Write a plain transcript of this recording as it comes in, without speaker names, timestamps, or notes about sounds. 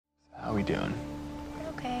we doing?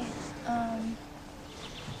 Okay.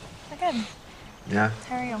 We're good. Yeah?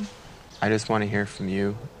 How are you? I just want to hear from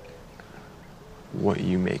you what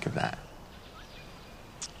you make of that.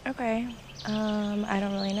 Okay. I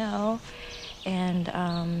don't really know.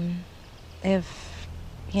 And, if,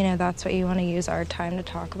 that's what you want to use our time to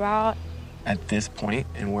talk about. At this point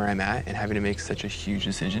and where I'm at and having to make such a huge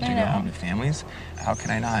decision to I go know. home to families, how can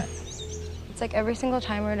I not? It's like every single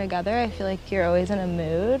time we're together, I feel like you're always in a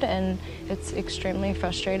mood, and it's extremely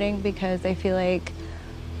frustrating because I feel like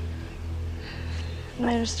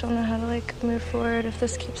I just don't know how to, move forward if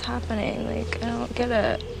this keeps happening. I don't get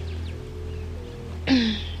it.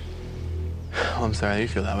 Well, I'm sorry that you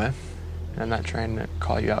feel that way. I'm not trying to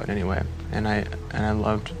call you out in any way. And I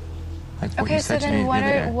loved what you said to me the other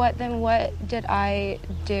day. What did I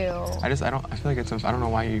do? I feel like I don't know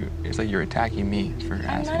why it's like you're attacking me for asking me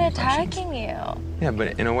I'm not questions. attacking you. Yeah,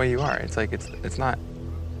 but in a way you are. It's like, it's not,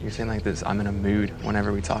 you're saying like this, I'm in a mood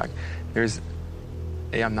whenever we talk.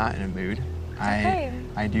 I'm not in a mood. Okay.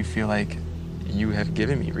 I do feel like you have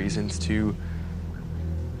given me reasons to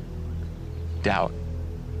doubt.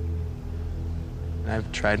 And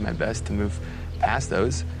I've tried my best to move past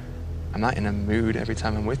those. I'm not in a mood every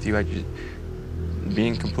time I'm with you.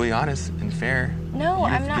 Being completely honest and fair. No,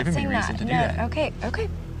 I'm not given saying me reason that. to do that.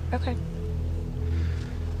 Okay.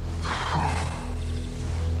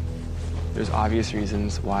 There's obvious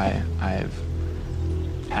reasons why I've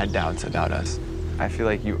had doubts about us. I feel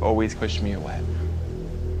like you always push me away.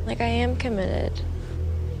 I am committed.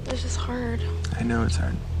 It's just hard. I know it's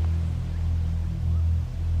hard.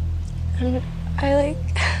 And I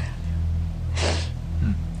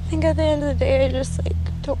think at the end of the day, I just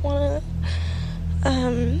don't want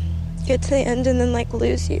to get to the end and then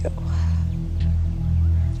lose you.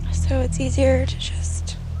 So it's easier to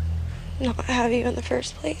just not have you in the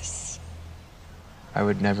first place. I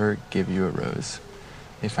would never give you a rose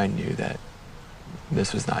if I knew that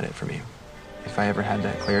this was not it for me. If I ever had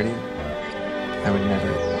that clarity, I would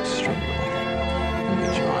never string you along and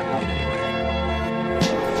lead you on in any way.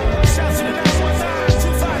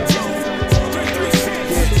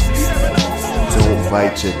 Don't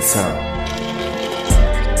bite your tongue.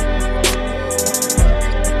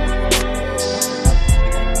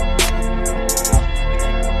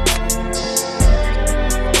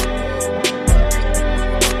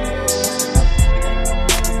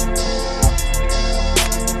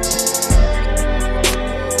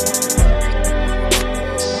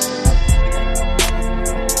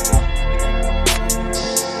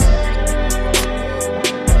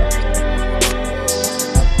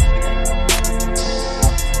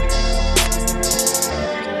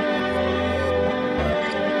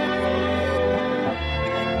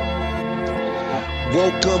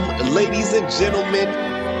 Welcome, ladies and gentlemen,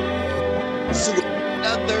 to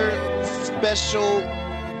another special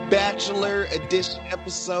Bachelor Edition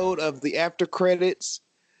episode of the After Credits,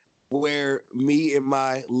 where me and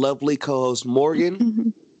my lovely co-host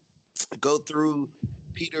Morgan go through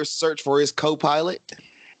Peter's search for his co-pilot.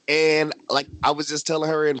 And I was just telling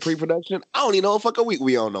her in pre-production, I don't even know what fucking week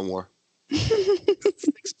we on no more. 6,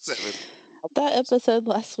 7. That episode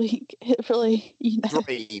last week, it really,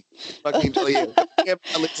 Great. Fucking yeah.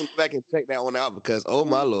 I listen back and check that one out because, oh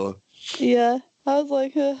my Lord. Yeah. I was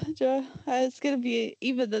like, Joe, it's going to be,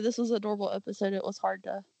 even though this was a normal episode, it was hard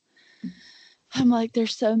to, I'm like,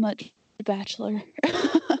 there's so much Bachelor.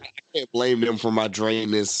 I can't blame them for my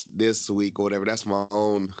drain this week or whatever. That's my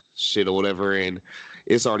own shit or whatever. And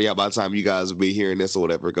it's already out by the time you guys will be hearing this or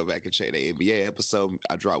whatever. Go back and check the NBA episode.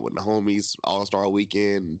 I dropped with the homies, All-Star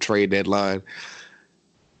Weekend, trade deadline.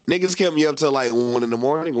 Niggas kept me up till 1 in the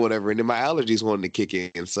morning or whatever. And then my allergies wanted to kick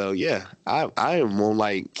in. So yeah, I am on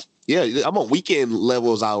I'm on weekend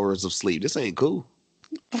levels hours of sleep. This ain't cool.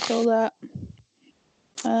 I feel that.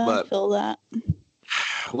 I feel that.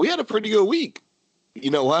 We had a pretty good week.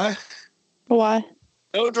 You know why? Why?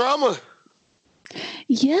 No drama.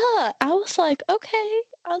 Yeah, I was like, okay.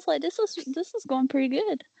 I was like, this is going pretty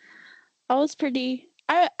good. I'm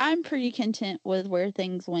pretty content with where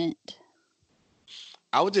things went.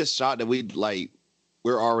 I was just shocked that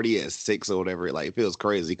we're already at 6 or whatever. It feels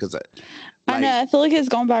crazy because I know. I feel like it's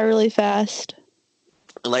gone by really fast.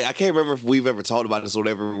 I can't remember if we've ever talked about this or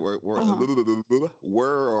whatever. Were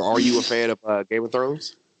or are you a fan of Game of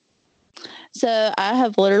Thrones? So I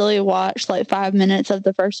have literally watched 5 minutes of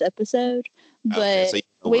the first episode, but Okay, so you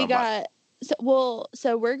know we what I'm got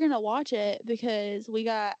so we're gonna watch it because we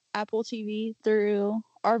got Apple TV through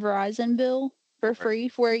our Verizon bill for free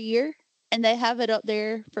for a year, and they have it up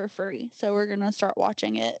there for free. So we're gonna start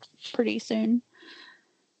watching it pretty soon.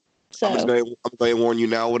 So I'm going to warn you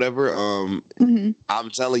now, whatever. mhm. I'm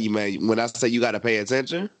telling you, man, when I say you got to pay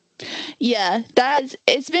attention. Yeah,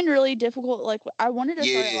 it's been really difficult. Like I wanted to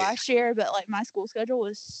start it Yeah. last year, but like my school schedule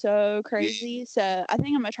was so crazy. So I think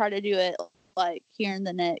I'm gonna try to do it like here in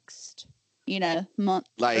the next, month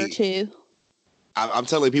or Like, two. I'm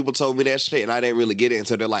telling you, people told me that shit, and I didn't really get it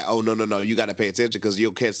until they're like, "Oh no, you got to pay attention because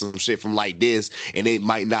you'll catch some shit from like this, and it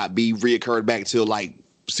might not be reoccurred back till like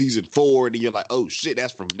season 4, and then you're like, oh shit,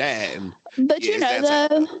 that's from that." And But yeah, it's that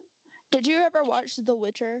type of stuff. did you ever watch The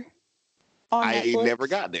Witcher on I Netflix? never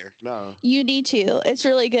got there. No. You need to. It's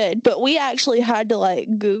really good. But we actually had to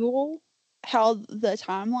like Google how the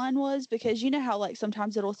timeline was, because you know how like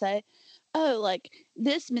sometimes it'll say, oh, like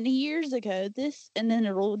this many years ago, this, and then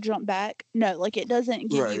it'll jump back. No, like it doesn't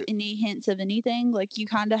give you Right. any hints of anything. Like you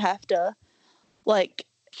kind of have to, like,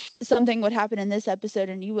 something would happen in this episode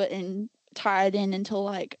and you wouldn't tie it in until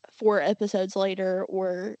like 4 episodes later,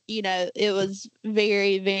 or it was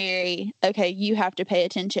very, very okay, you have to pay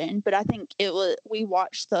attention. But I think we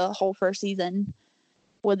watched the whole first season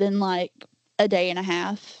within like a day and a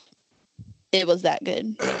half. It was that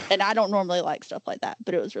good. And I don't normally like stuff like that,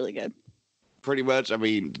 but it was really good. Pretty much. I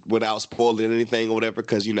mean, without spoiling anything or whatever,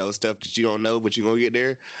 because stuff that you don't know, but you're gonna get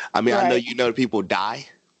there. I mean, I know Right. people die.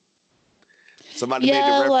 Somebody made Yeah,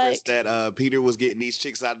 the reference like- that Peter was getting these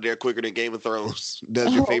chicks out of there quicker than Game of Thrones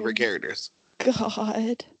does your Oh. favorite characters.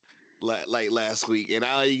 God. Like last week, and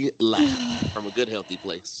I laughed from a good, healthy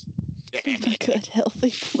place. A good,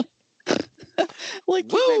 healthy play.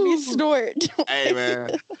 Like you made me Woo! snort. Hey,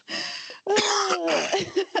 man.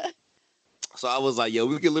 So I was like, yo,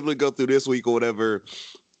 we can literally go through this week or whatever,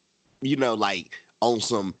 like on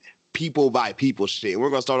some people by people shit. We're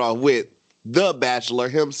going to start off with the Bachelor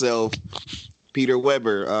himself, Peter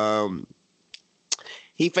Weber.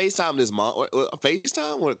 He FaceTimed his mom,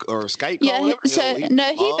 FaceTime or Skype call? Yeah, whatever. so he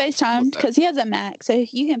FaceTimed because he has a Mac, so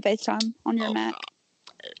you can FaceTime on your Mac.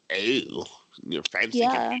 Ew, you're fancy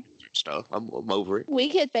Yeah. stuff. I'm over it.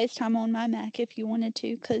 We could FaceTime on my Mac if you wanted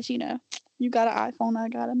to, because you got an iPhone, I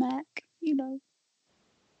got a Mac. I'm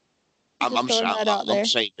Just throwing that out there.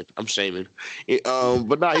 shaming.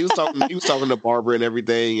 But no, he was talking to Barbara and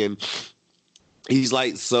everything, and he's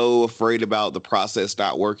like so afraid about the process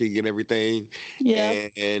not working and everything. Yeah.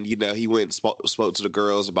 And he went and spoke to the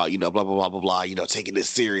girls about blah blah blah blah blah. Taking this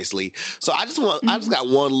seriously. So I just got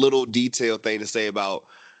one little detail thing to say about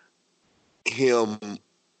him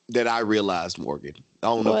that I realized, Morgan. I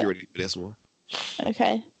don't know if you're ready for this one.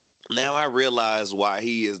 Okay. Now I realize why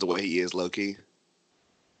he is the way he is, low key.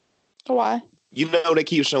 Why? They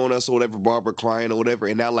keep showing us or whatever, Barbara crying or whatever,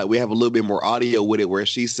 and now like we have a little bit more audio with it where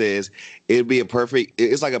she says it's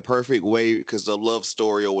like a perfect way because the love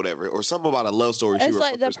story or whatever, or something about a love story. It's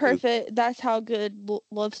like the perfect, that's how good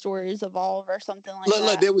love stories evolve or something like that.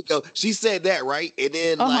 Look, there we go. She said that, right? And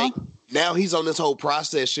then like now he's on this whole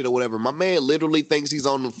process shit or whatever. My man literally thinks he's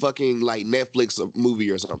on the fucking like Netflix movie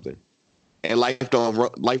or something. And life don't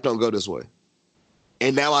go this way.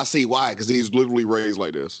 And now I see why, because he's literally raised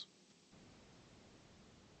like this.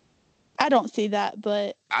 I don't see that,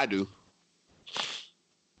 but I do.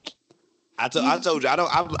 I told you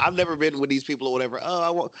I've never been with these people or whatever.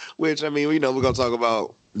 Which I mean, we're gonna talk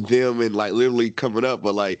about them and like literally coming up,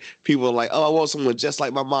 but like people are like, oh, I want someone just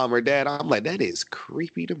like my mom or dad. I'm like, that is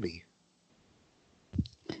creepy to me.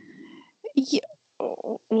 yeah.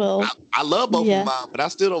 Well, I love both of mine, but I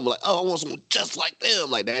still don't like, oh, I want someone just like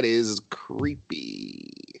them. Like that is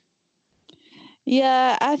creepy.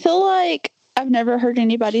 Yeah, I feel like I've never heard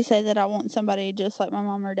anybody say that I want somebody just like my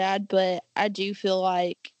mom or dad, but I do feel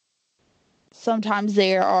like sometimes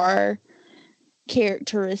there are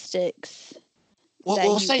characteristics.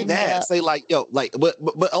 Well, say that. Say like, yo, like,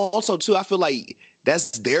 but also too, I feel like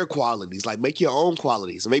that's their qualities. Like, make your own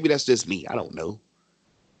qualities. Maybe that's just me. I don't know.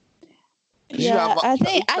 Yeah, I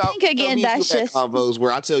think again that's just convos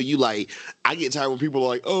where I tell you like I get tired when people are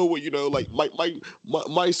like, oh well, like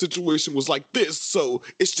my situation was like this, so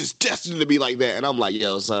it's just destined to be like that, and I'm like,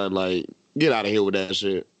 yo, son, like get out of here with that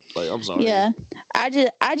shit. Like I'm sorry. Yeah,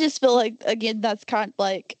 I just feel like again that's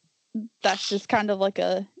just kind of like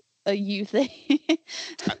a you thing.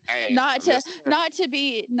 Hey, not saying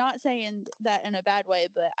that in a bad way,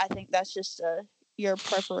 but I think that's just your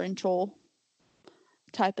preferential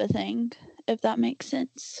type of thing, if that makes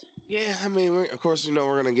sense. Yeah, I mean, of course, we're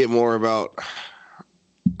gonna get more about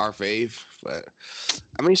our fave, but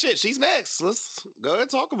I mean, shit, she's next. Let's go ahead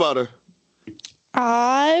and talk about her.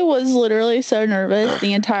 I was literally so nervous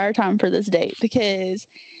the entire time for this date because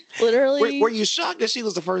literally. Were you shocked that she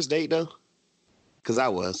was the first date though? Because I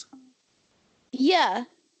was. Yeah,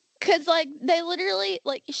 Because, like, they literally,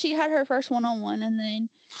 like, she had her first one-on-one, and then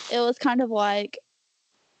it was kind of like,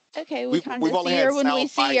 okay, we kind we've of only see had her when we sound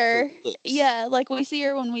see bites her. and clips. Yeah, like, we see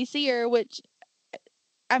her when we see her, which,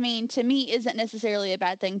 I mean, to me, isn't necessarily a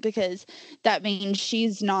bad thing, because that means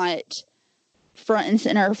she's not front and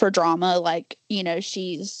center for drama. Like, you know,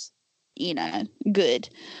 she's, you know, good.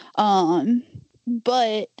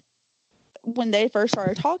 But when they first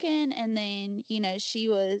started talking, and then, you know, she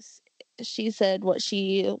said what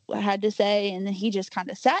she had to say, and then he just kind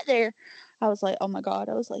of sat there. I was like, oh my God.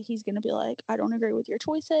 I was like, he's going to be like, I don't agree with your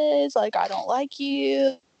choices. Like, I don't like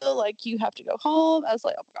you. Like, you have to go home. I was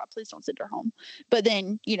like, oh my God, please don't send her home. But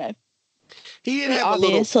then, you know, He didn't have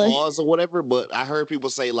obviously a little pause or whatever, but I heard people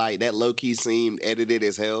say like that low key seemed edited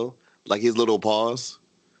as hell. Like his little pause.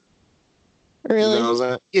 really. You know what I'm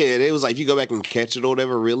saying? Yeah, it was like if you go back and catch it or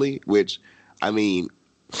whatever, really, which I mean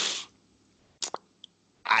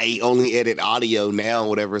I only edit audio now,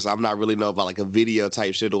 whatever, so I'm not really know about like a video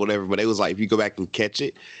type shit or whatever. But it was like if you go back and catch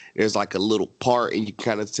it, there's like a little part, and you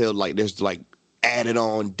kind of tell like there's like added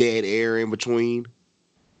on dead air in between.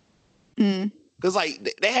 Because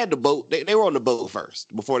like they had the boat, they were on the boat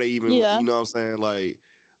first before they even, Yeah. you know what I'm saying? Like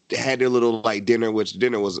they had their little like dinner, which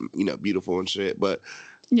dinner was, you know, beautiful and shit. But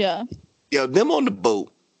Yeah. yo, them on the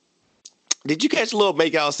boat. Did you catch a little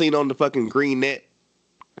makeout scene on the fucking green net?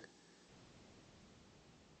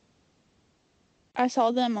 I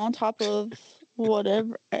saw them on top of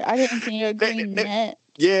whatever. I didn't see a green net.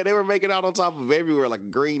 Yeah, they were making out on top of everywhere, like a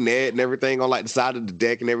green net and everything on like the side of the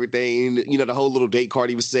deck and everything. And, you know, the whole little date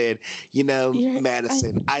card even said, you know,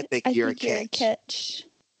 Madison, I think you're a catch.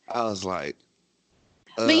 I was like,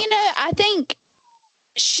 but you know, I think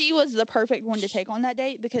she was the perfect one to take on that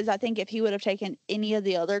date, because I think if he would have taken any of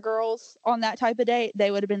the other girls on that type of date,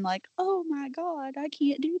 they would have been like, oh my God, I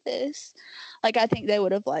can't do this. Like, I think they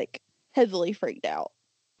would have like heavily freaked out.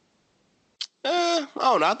 I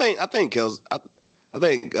don't know. I think Kelsey, I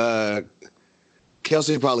think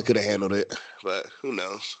Kelsey probably could have handled it, but who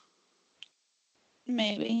knows?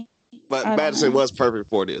 Maybe. But Madison was perfect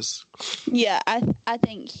for this. Yeah, I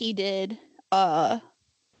think he did.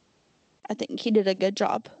 I think he did a good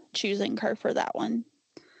job choosing her for that one,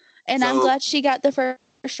 and I'm glad she got the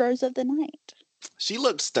first rose of the night. She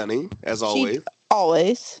looked stunning as always.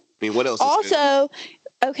 Always. I mean, what else? Also,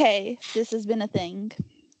 okay, this has been a thing.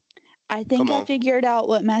 I think I figured out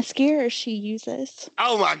what mascara she uses.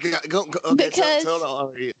 Oh my God! Okay, tell the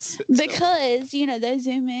audience. Because you know they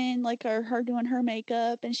zoom in like her doing her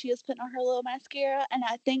makeup, and she is putting on her little mascara, and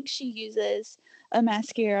I think she uses a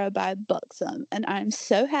mascara by Buxom, and I'm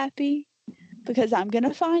so happy because I'm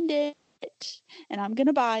gonna find it and I'm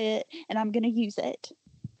gonna buy it and I'm gonna use it.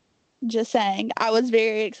 Just saying, I was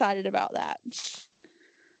very excited about that.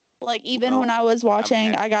 Like even when I was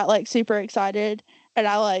watching, I got like super excited. And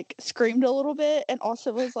I like screamed a little bit and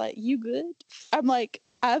also was like, you good? I'm like,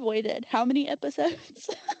 I've waited how many episodes?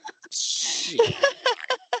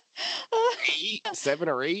 7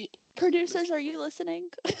 or 8? Producers, are you listening?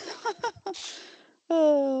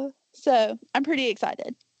 So I'm pretty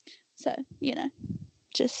excited. So, you know,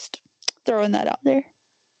 just throwing that out there.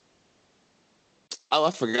 Oh,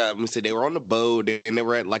 I forgot. Let me see. They were on the boat and they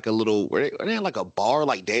were at like a little, they had like a bar,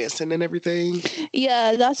 like dancing and everything.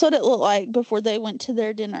 Yeah, that's what it looked like before they went to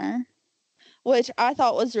their dinner, which I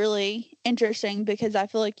thought was really interesting because I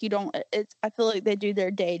feel like I feel like they do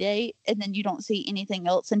their date and then you don't see anything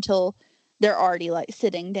else until they're already like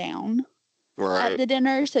sitting down at the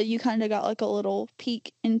dinner. So you kind of got like a little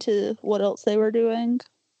peek into what else they were doing,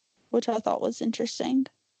 which I thought was interesting.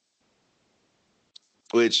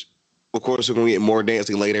 Which, of course, we're going to get more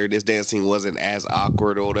dancing later. This dancing wasn't as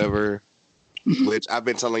awkward or whatever, which I've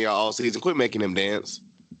been telling y'all all season, quit making them dance.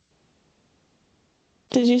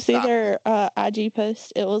 Did you see their IG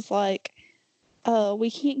post? It was like,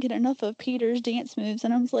 we can't get enough of Peter's dance moves.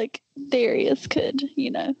 And I was like, Darius could,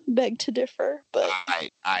 you know, beg to differ. But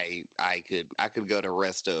I could go the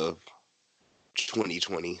rest of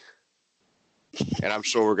 2020. And I'm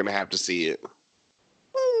sure we're going to have to see it.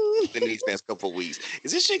 In these next couple of weeks.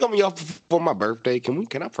 Is this shit gonna be off for my birthday? Can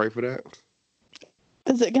I pray for that?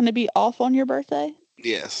 Is it gonna be off on your birthday?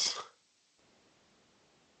 Yes.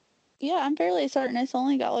 Yeah, I'm fairly certain it's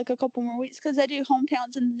only got like a couple more weeks because they do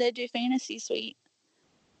hometowns and they do fantasy suite.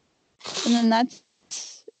 And then that's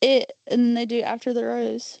it. And then they do After the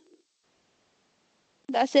Rose.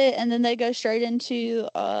 That's it. And then they go straight into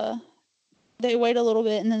they wait a little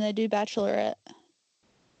bit and then they do Bachelorette.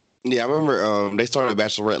 Yeah, I remember they started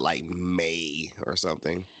Bachelorette like May or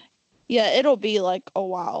something. Yeah, it'll be like a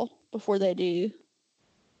while before they do.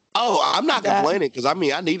 Oh, I'm not complaining because I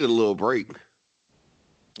mean I needed a little break.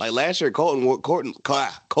 Like last year,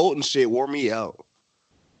 Colton shit wore me out.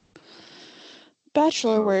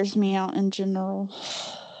 Bachelor wears me out in general.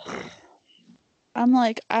 I'm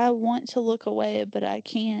like, I want to look away, but I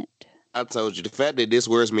can't. I told you, the fact that this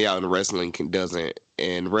wears me out in wrestling doesn't,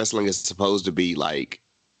 and wrestling is supposed to be like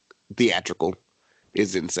theatrical,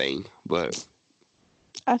 is insane. But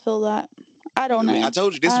I feel that. I don't know. I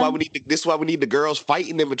told you this is why we need. This is why we need the girls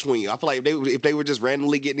fighting in between. I feel like if they were just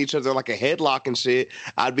randomly getting each other like a headlock and shit,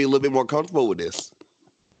 I'd be a little bit more comfortable with this.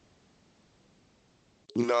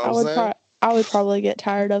 You know what I'm saying? I would probably get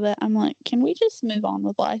tired of it. I'm like, can we just move on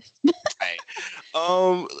with life?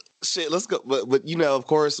 Hey, shit. Let's go. But you know, of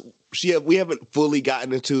course, we haven't fully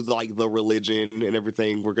gotten into like the religion and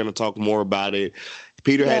everything. We're gonna talk more about it.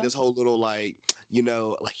 Peter had this whole little like, you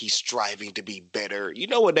know, like he's striving to be better. You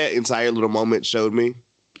know what that entire little moment showed me?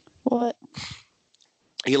 What?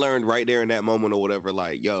 He learned right there in that moment or whatever,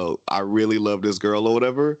 like, yo, I really love this girl or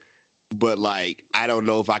whatever, but like, I don't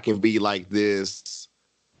know if I can be like this,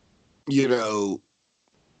 you know,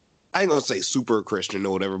 I ain't gonna say super Christian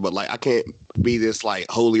or whatever, but like, I can't be this like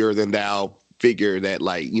holier than thou figure that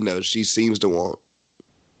like, you know, she seems to want.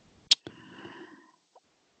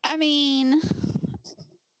 I mean,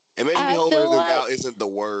 and maybe holier than thou isn't the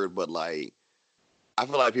word, but like, I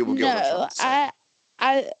feel like people get what I'm trying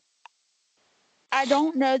to say. I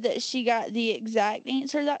don't know that she got the exact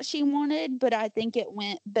answer that she wanted, but I think it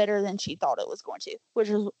went better than she thought it was going to, which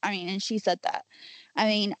is, I mean, and she said that. I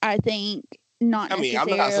mean, I think not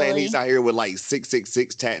necessarily. I'm not saying he's out here with like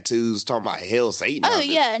 666 tattoos talking about hell Satan. Oh,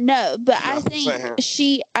 yeah, no, but I think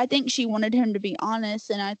she wanted him to be honest,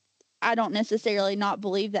 and I don't necessarily not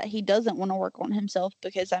believe that he doesn't want to work on himself,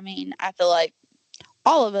 because, I mean, I feel like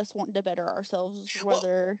all of us want to better ourselves,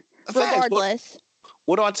 regardless.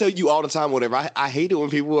 What do I tell you all the time? Whatever. I hate it when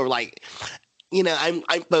people are like, you know,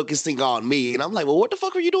 I'm focusing on me, and I'm like, well, what the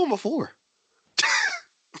fuck were you doing before?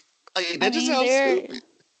 Like, that just sounds stupid.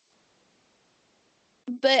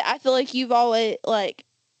 But I feel like you've always like,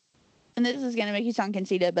 and this is gonna make you sound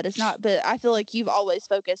conceited, but it's not. But I feel like you've always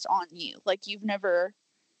focused on you. Like you've never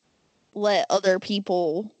let other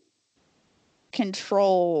people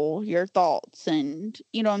control your thoughts, and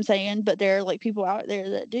you know what I'm saying. But there are like people out there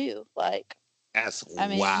that do. Like. That's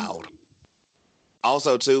wild.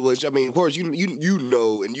 Also, too, which I mean, of course, you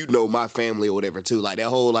know, and you know my family or whatever too. Like that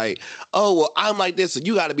whole like, oh well, I'm like this, so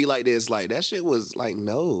you got to be like this. Like that shit was like,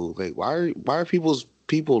 no, like why are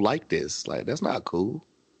people like this? Like that's not cool.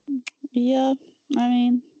 Yeah, I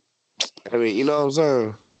mean, you know what I'm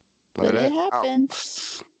saying? But it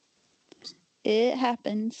happens. It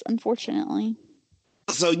happens, unfortunately.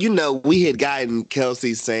 So, you know, we had gotten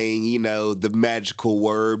Kelsey saying, you know, the magical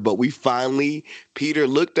word, but Peter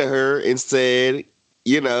looked at her and said,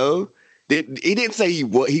 you know, he didn't say he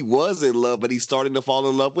was in love, but he's starting to fall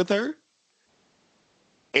in love with her.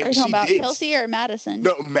 And are you talking about Kelsey or Madison?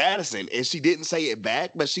 No, Madison. And she didn't say it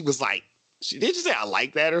back, but she was like, did you say I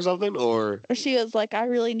like that or something? Or she was like, I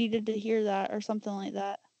really needed to hear that or something like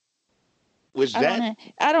that. I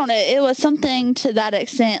don't know. It was something to that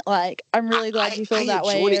extent. Like, I'm really glad you feel that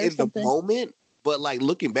way. I enjoyed it in the moment, but like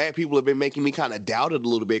looking back, people have been making me kind of doubt it a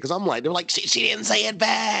little bit because I'm like, they're like, she didn't say it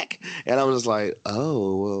back, and I'm just like,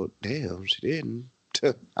 oh well, damn, she didn't.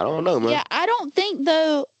 I don't know, man. Yeah, I don't think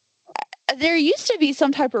though. There used to be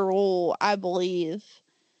some type of rule, I believe,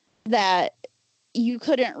 that you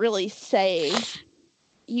couldn't really say.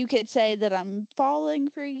 You could say that I'm falling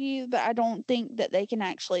for you, but I don't think that they can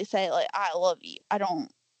actually say like I love you. I don't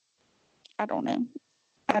know.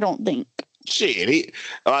 I don't think. Shit,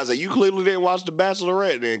 I was like, you clearly didn't watch The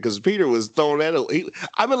Bachelorette then, because Peter was throwing that.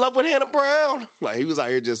 I'm in love with Hannah Brown. Like he was out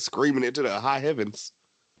here just screaming it to the high heavens.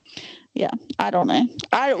 Yeah, I don't know.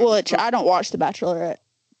 I don't watch The Bachelorette.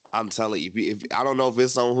 I'm telling you, if I don't know if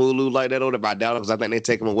it's on Hulu like that or if I doubt it because I think they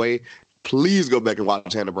take them away. Please go back and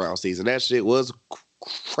watch Hannah Brown season. That shit was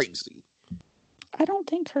crazy. I don't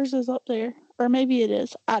think hers is up there, or maybe it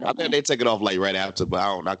is. I think they take it off like right after, but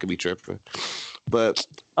I could be tripping. But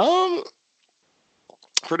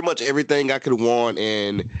pretty much everything I could want,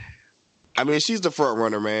 and I mean she's the front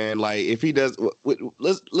runner, man. Like if he does,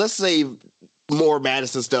 let's save more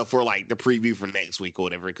Madison stuff for like the preview for next week or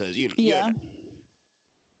whatever, because yeah,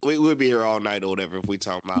 we'll be here all night or whatever if we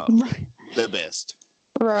talk about the best,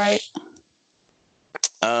 right?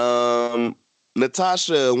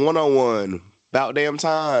 Natasha 101, about damn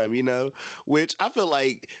time, you know, which I feel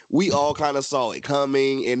like we all kind of saw it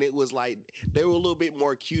coming, and it was like they were a little bit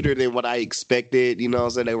more cuter than what I expected, you know what I'm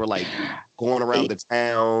saying? They were like going around the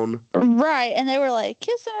town. Right, and they were like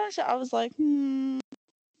kissing. I was like,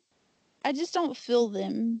 I just don't feel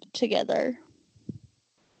them together.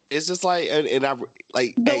 It's just like, and I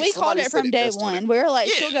like. But hey, we called somebody it said from day yesterday. one. We were like,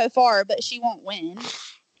 Yeah. she'll go far, but she won't win.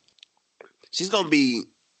 She's gonna be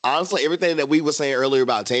honestly everything that we were saying earlier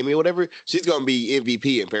about Tammy or whatever. She's gonna be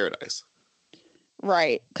MVP in Paradise.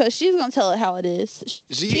 Right. Because she's going to tell it how it is.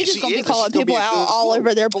 She's just going to be is, and calling she's gonna be people a out good all quote.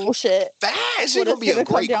 over their bullshit. Fast. That's She's what gonna it's be a gonna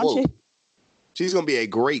come great down quote. to. She's gonna be a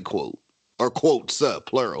great quote or quotes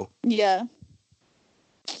plural. Yeah.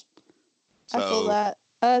 I feel So that.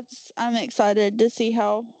 I'm excited to see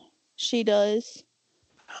how she does.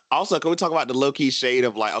 also, can we talk about the low key shade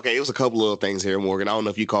of like, okay, it was a couple little things here, Morgan. I don't know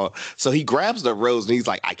if you call. So he grabs the rose and he's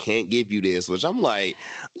like, I can't give you this, which I'm like,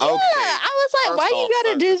 Yeah, okay. I was like, why First you off,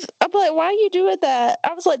 gotta do? I'm like, why you doing that?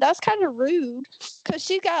 I was like, that's kind of rude, because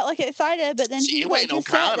she got like excited, but then he It like ain't no just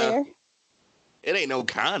sat kinda. there. It ain't no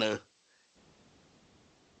kinda.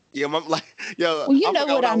 Yeah, I'm like, yo. Well, you know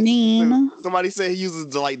forgot what I was mean. listening. Somebody said he uses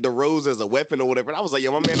the rose as a weapon or whatever. And I was like,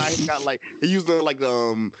 yo, my man, I got like he used the like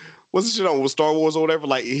the what's the shit on with Star Wars or whatever.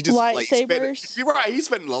 Like he just Lightsabers. You're right. He's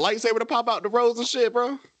spending a lightsaber to pop out the rose and shit,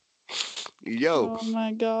 bro. Yo. Oh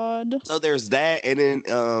my god. So there's that, and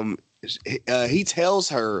then he tells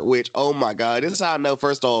her, which oh my god, this is how I know.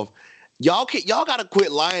 First off, y'all gotta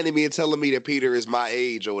quit lying to me and telling me that Peter is my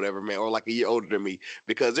age or whatever, man, or like a year older than me,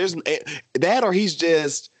 because there's that, or he's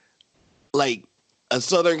just like a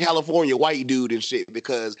Southern California white dude and shit,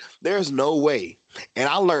 because there's no way. And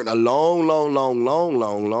I learned a long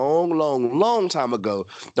time ago,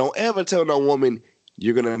 don't ever tell no woman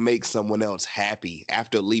you're gonna make someone else happy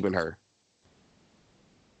after leaving her.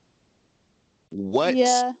 What?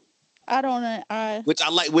 Yeah, I don't know.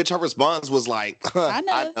 Which her response was like, I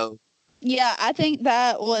know. I know. Yeah, I think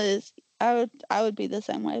that was. I would be the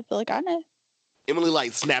same way. I feel like I know. Emily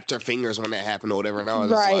like snapped her fingers when that happened or whatever, and I was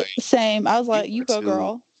Right, like, same. I was like, you were go, too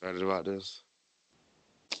girl. excited about this.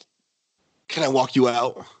 Can I walk you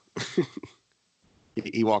out?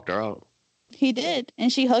 He walked her out. He did,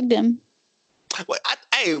 and she hugged him.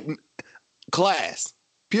 Hey, class,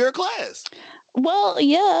 pure class. Well,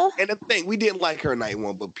 yeah. And the thing, we didn't like her night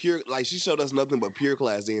one, but pure, like she showed us nothing but pure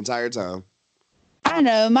class the entire time. I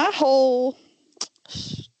know.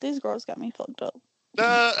 These girls got me fucked up.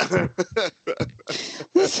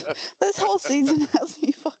 This whole season has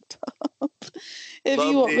me fucked up. If Loved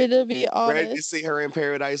you want me it. to be Ready to honest, see her in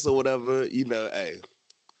Paradise or whatever, hey.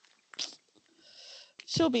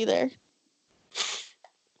 she'll be there.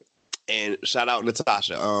 And shout out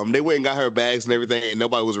Natasha. They went and got her bags and everything, and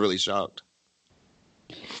nobody was really shocked.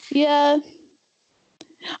 Yeah.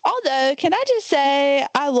 Although, can I just say,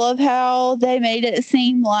 I love how they made it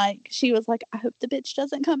seem like she was like, I hope the bitch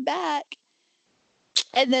doesn't come back.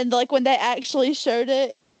 And then, like, when they actually showed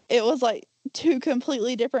it, it was like two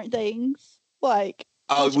completely different things. Like,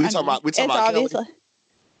 Oh, we talking about obviously.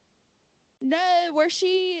 No,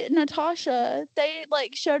 Natasha, they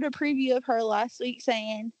like showed a preview of her last week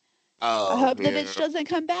saying, I hope the bitch doesn't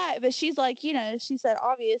come back. But she's like, she said,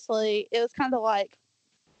 obviously, it was kind of like,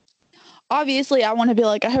 obviously, I want to be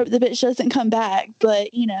like, I hope the bitch doesn't come back. But,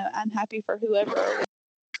 I'm happy for whoever.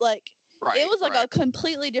 Like, it was like a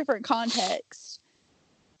completely different context.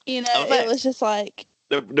 It was just like.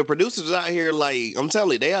 The producers out here, like, I'm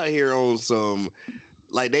telling you, they out here on some,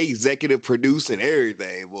 like, they executive producing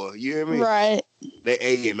everything, boy. You hear me? Right. They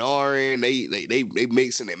A&R in, they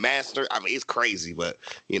mixing and master. I mean, it's crazy, but,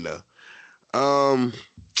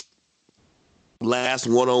 last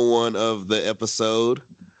one-on-one of the episode.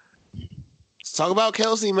 Let's talk about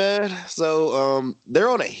Kelsey, man. So, they're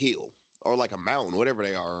on a hill or like a mountain, whatever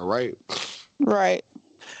they are, right? Right.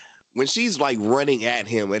 When she's like running at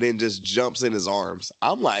him and then just jumps in his arms,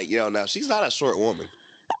 I'm like, now she's not a short woman.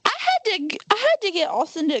 I had to get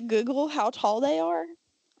Austin to Google how tall they are,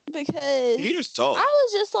 because Peter's tall. I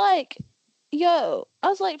was just like, I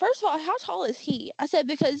was like, first of all, how tall is he? I said,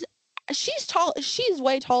 because she's tall. She's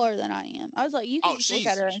way taller than I am. I was like, you can just look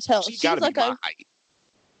at her and tell. She's like my height.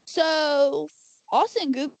 So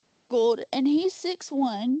Austin Googled, and he's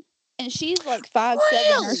 6'1", and she's like 5'7"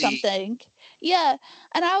 or something. Yeah,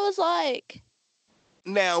 and I was like,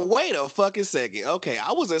 now wait a fucking second. Okay,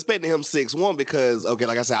 I was expecting him 6'1" because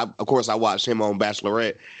like I said, of course I watched him on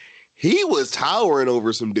Bachelorette. He was towering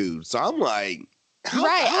over some dudes, so I'm like,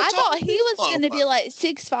 I thought he was going to be like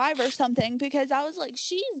 6'5" or something, because I was like,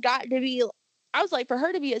 she's got to be. I was like, for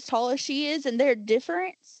her to be as tall as she is, and their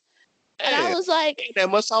difference. And I was like, ain't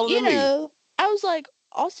that much taller than me. I was like,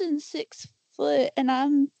 Austin's 6 foot, and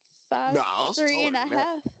I'm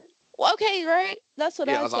 5'3.5". Well, okay, right? That's what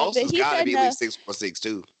I said. Austin's but he gotta said be no. at least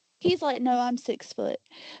 6'2". He's like, no, I'm 6 foot.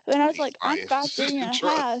 And I was like, I'm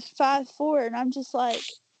 5'3.5", 5'4", and I'm just like,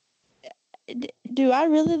 do I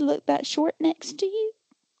really look that short next to you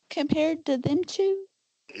compared to them two?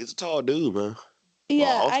 He's a tall dude, man. Yeah,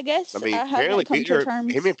 Well, I guess I mean, I apparently haven't come to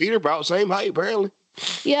terms. him and Peter about the same height, apparently.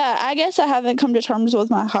 Yeah, I guess I haven't come to terms with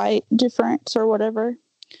my height difference or whatever.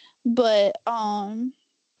 But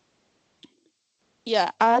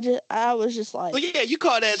yeah, I was just like, Well, yeah, you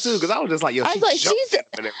caught that too, because I was just like, yo, I was like, she's and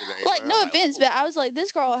everything. like, man. no offense, but I was like,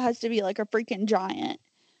 this girl has to be like a freaking giant,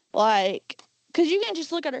 like, because you can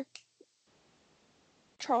just look at her.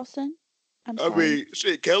 Charleston, I'm I sorry. mean,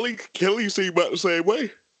 shit, Kelly seemed about the same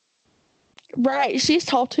way. Right, she's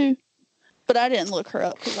tall too, but I didn't look her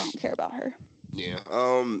up because I don't care about her. Yeah.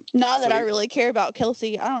 Not that I really care about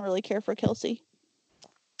Kelsey. I don't really care for Kelsey.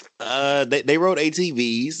 They rode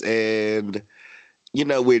ATVs, and you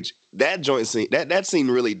know, which that joint scene that seemed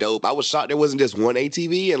really dope. I was shocked there wasn't just one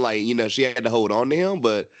ATV, and like, you know, she had to hold on to him,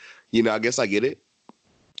 but you know, I guess I get it.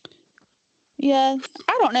 Yeah,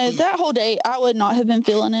 I don't know. That whole day, I would not have been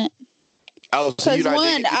feeling it. Oh, so you're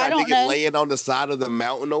not I don't know. laying on the side of the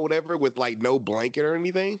mountain or whatever with like no blanket or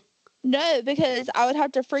anything? No, because I would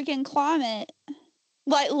have to freaking climb it.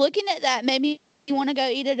 Like, looking at that made me want to go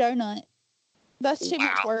eat a donut. That's too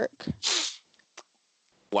much work.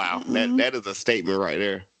 Wow, that is a statement right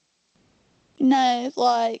there. No,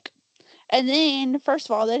 like, and then, first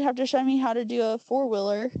of all, they'd have to show me how to do a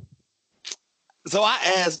four-wheeler. So I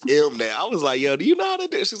asked him that. I was like, yo, do you know how to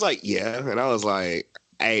do it? She's like, yeah. And I was like,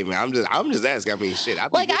 hey, man, I'm just asking. I mean, shit.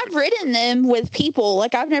 I've ridden them with people.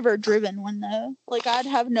 Like, I've never driven one, though. Like, I'd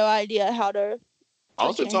have no idea how to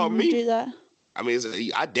also taught me do that. I mean,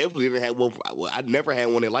 I definitely didn't have one. Well, I never had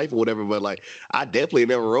one in life or whatever, but like, I definitely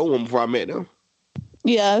never rode one before I met them.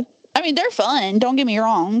 Yeah. I mean, they're fun. Don't get me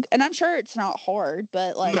wrong. And I'm sure it's not hard,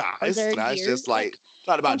 but like, nah, it's not. It's just like, it's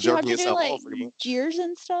not about jerking yourself off. Gears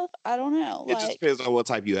and stuff? I don't know. It just depends on what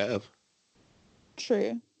type you have.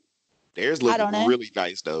 True. Theirs look really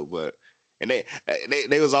nice though, but and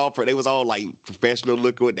they was all like professional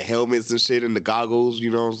looking with the helmets and shit and the goggles.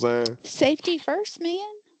 You know what I'm saying? Safety first, man.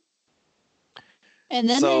 And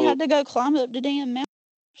then they had to go climb up the damn mountain.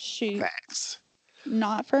 Shoot. Facts.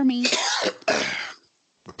 Not for me.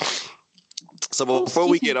 So before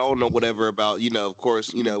we get on or whatever about, you know, of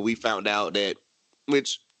course, you know, we found out that,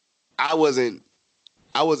 which I wasn't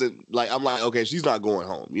like, I'm like, okay, she's not going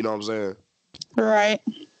home. You know what I'm saying? Right.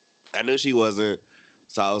 I knew she wasn't.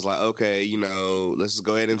 So I was like, okay, you know, let's just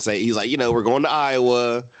go ahead and say, he's like, you know, we're going to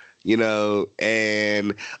Iowa, you know,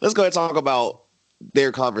 and let's go ahead and talk about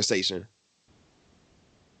their conversation.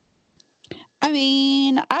 I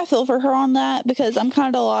mean, I feel for her on that because I'm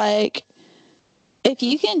kind of like, if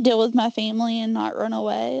you can deal with my family and not run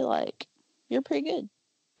away, like, you're pretty good.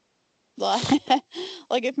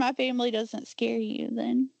 Like if my family doesn't scare you,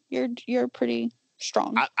 then you're pretty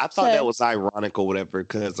strong. I thought that was ironic or whatever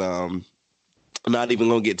because I'm not even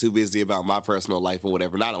gonna get too busy about my personal life or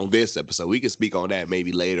whatever. Not on this episode. We can speak on that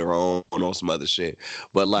maybe later on some other shit.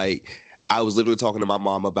 But like, I was literally talking to my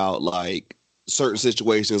mom about like certain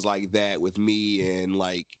situations like that with me and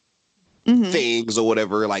like things or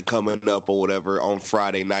whatever, like coming up or whatever on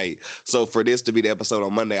Friday night. So for this to be the episode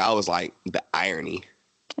on Monday, I was like, the irony.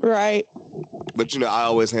 Right. But, you know, I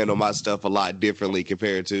always handle my stuff a lot differently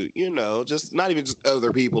compared to, you know, just not even just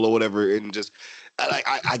other people or whatever. And just,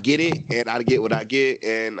 I get it and I get what I get.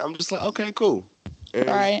 And I'm just like, okay, cool. And,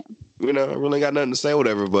 right. You know, I really got nothing to say or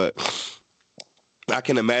whatever. But I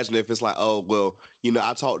can imagine if it's like, oh, well, you know,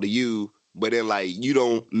 I talked to you, but then like you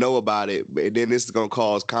don't know about it, but then this is gonna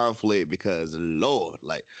cause conflict because Lord,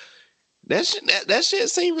 like that shit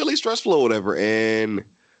seemed really stressful or whatever. And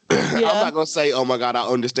I'm not gonna say, oh my God, I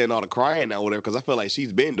understand all the crying now or whatever, because I feel like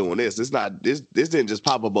she's been doing this. It's not this didn't just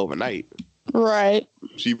pop up overnight. Right.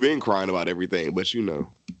 She's been crying about everything, but you know.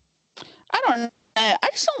 I don't know. I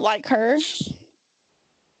just don't like her.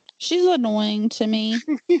 She's annoying to me.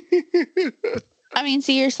 I mean,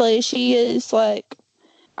 seriously, she is like,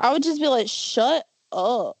 I would just be like, shut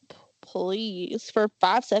up, please, for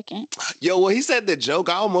 5 seconds. Yo, well, he said the joke.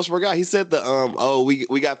 I almost forgot. He said the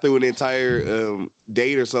we got through an entire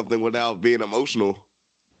date or something without being emotional.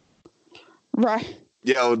 Right.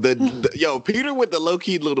 Yo, yo, Peter with the low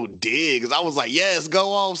key little digs. I was like, yes,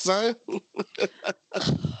 go off, son.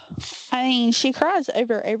 I mean, she cries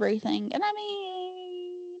over everything, and I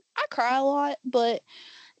mean, I cry a lot, but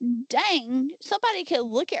dang, somebody could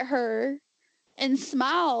look at her and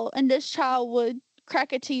smile, and this child would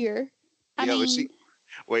crack a tear. I mean, is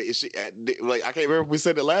she like, I can't remember if we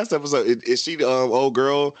said it last episode. Is she the old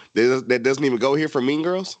girl that doesn't even go here for Mean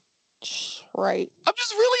Girls? Right. I'm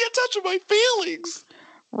just really in touch with my feelings.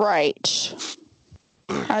 Right.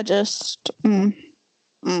 I just.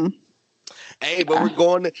 Hey, but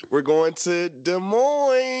we're going to Des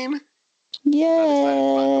Moines.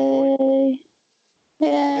 Yay.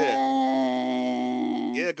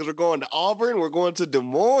 Yeah, because we're going to Auburn. We're going to Des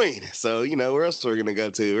Moines. So, where else we're going to go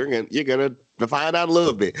to? You're going to find out a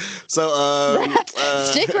little bit. So,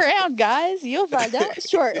 stick around, guys. You'll find out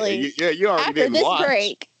shortly. You already after didn't this watch.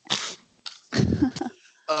 break.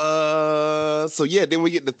 So yeah, then we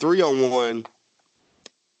get the 3-on-1.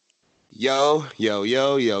 Yo.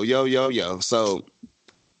 So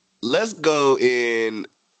let's go in.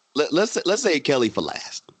 Let's say Kelly for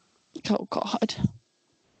last. Oh God.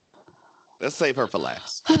 Let's save her for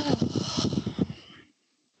last.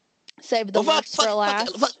 Save the worst for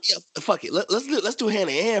last. Fuck it. Let's do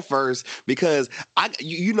Hannah Ann first because I'm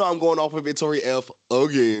going off of Victoria F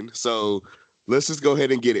again. So let's just go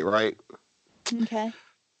ahead and get it right. Okay.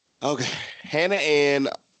 Hannah Ann,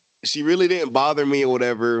 she really didn't bother me or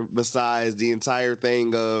whatever. Besides the entire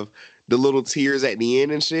thing of the little tears at the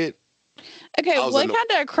end and shit. Okay, what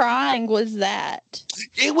kind of crying was that?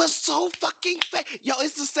 It was so fucking fake. Yo,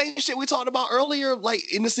 it's the same shit we talked about earlier,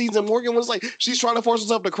 like in the season. Morgan was like, she's trying to force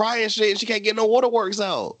herself to cry and shit, and she can't get no waterworks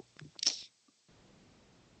out.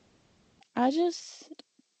 I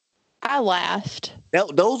laughed.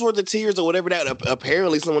 Those were the tears or whatever that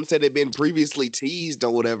apparently someone said had been previously teased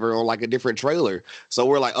or whatever on like a different trailer. So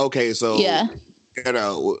we're like, okay, so yeah,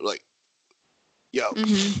 like, yo.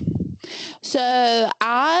 Mm-hmm. So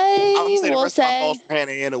I will say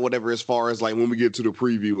Hannah Ann or whatever as far as like when we get to the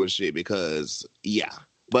preview and shit because yeah.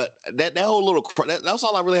 But that whole little that's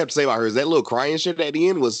all I really have to say about her is that little crying shit at the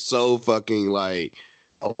end was so fucking like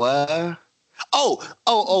what?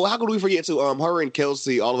 Oh! How could we forget to her and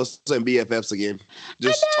Kelsey all of a sudden BFFs again?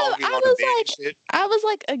 Just talking on the bed and shit. I was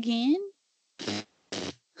like, again.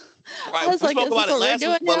 Right, we spoke about it last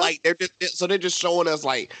week, but like they're just showing us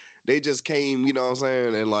like they just came, you know what I'm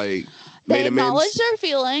saying, and like they acknowledge their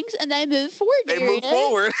feelings and they move forward. They move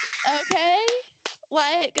forward. Okay,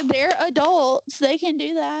 like they're adults, they can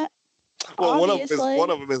do that. Well, one of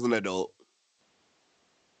them is an adult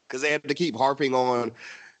because they have to keep harping on.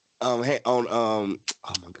 Oh my God,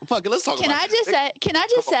 fuck it. Let's talk. Can I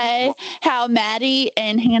just say how Maddie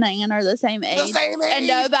and Hannah Ann are the same age, and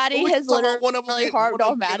nobody has literally harped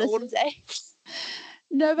on Madison's age.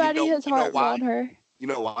 Nobody has harped on her. You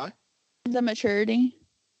know why? The maturity.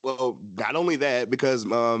 Well, not only that, because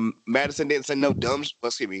Madison didn't say no dumb.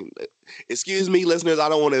 Excuse me, listeners. I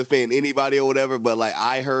don't want to offend anybody or whatever, but like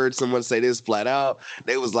I heard someone say this flat out.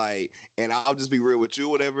 They was like, and I'll just be real with you,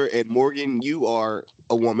 whatever. And Morgan, you are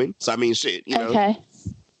a woman, so I mean, shit, you know. Okay.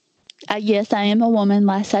 Yes, I am a woman.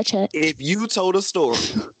 Last I checked. If you told a story,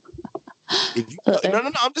 no,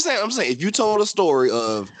 I'm just saying, if you told a story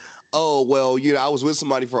of, oh well, I was with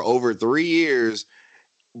somebody for over 3 years.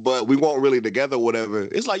 But we weren't really together or whatever.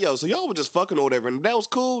 It's like, yo, so y'all were just fucking or whatever. And that was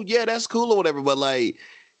cool. Yeah, that's cool or whatever. But like,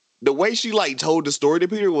 the way she like told the story to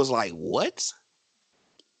Peter was like, what?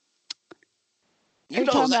 You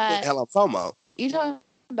know exactly what the hell I'm talking about. You talking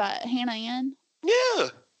about Hannah Ann? Yeah.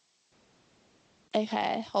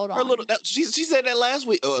 Okay, hold on. She said that last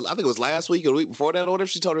week. I think it was last week or the week before that or whatever.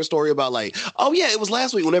 She told her story about like, oh yeah, it was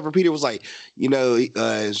last week whenever Peter was like,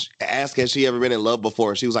 asked has she ever been in love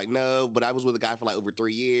before. She was like, no, but I was with a guy for like over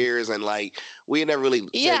 3 years and like we had never really.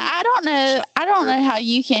 Yeah, I don't know how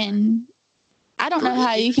you can. I don't know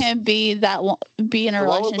how you can be in a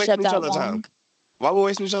relationship that long. Why are we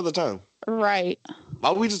wasting each other's time? Right. Why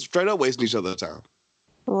are we just straight up wasting each other's time?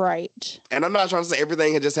 Right. And I'm not trying to say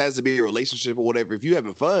everything just has to be a relationship or whatever. If you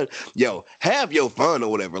having fun, yo, have your fun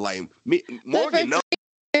or whatever. Like Morgan, no.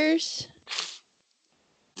 Years.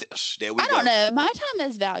 I don't know. My time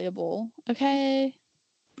is valuable. Okay.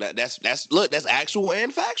 That's actual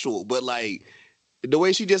and factual. But like the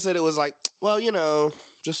way she just said it was like, well,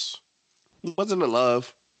 just wasn't in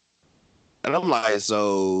love. And I'm like,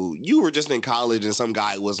 so you were just in college and some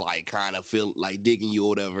guy was like kind of feel like digging you or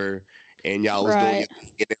whatever. And y'all was doing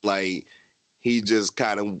it, like he just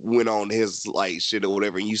kind of went on his like shit or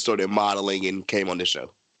whatever, and you started modeling and came on this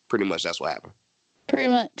show. Pretty much, that's what happened. Pretty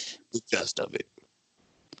much, the gist of it.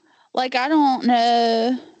 Like I don't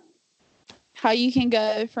know how you can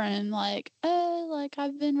go from like, oh, like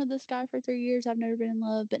I've been with this guy for 3 years, I've never been in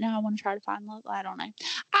love, but now I want to try to find love. I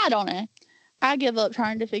don't know. I give up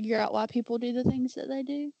trying to figure out why people do the things that they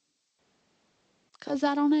do, because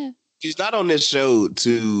I don't know. She's not on this show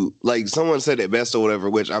to, like, someone said it best or whatever,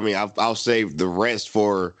 which, I mean, I'll save the rest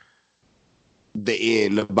for the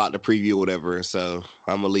end about the preview or whatever, so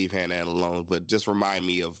I'm going to leave Hannah Ann alone, but just remind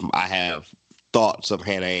me I have thoughts of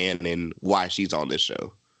Hannah Ann and why she's on this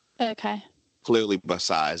show. Okay. Clearly,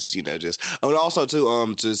 besides, just... And also,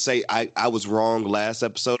 to say I was wrong last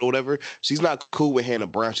episode or whatever, she's not cool with Hannah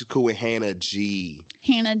Brown, she's cool with Hannah G.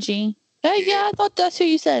 Hannah G. Oh, yeah, I thought that's who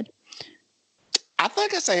you said. I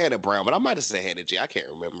think I said Hannah Brown, but I might have said Hannah G. I can't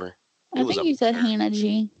remember. I think you said Hannah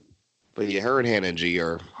G. But yeah, her and Hannah G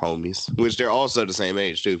are homies, which they're also the same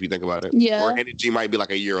age too, if you think about it. Yeah. Or Hannah G might be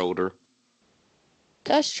like a year older.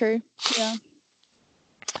 That's true. Yeah.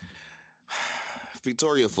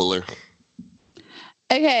 Victoria Fuller.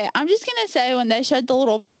 Okay, I'm just gonna say when they showed the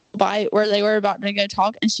little bite where they were about to go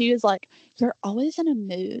talk, and she was like, "You're always in a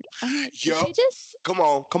mood." I'm like, did she just? Come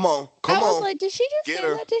on. I was like, did she just Get say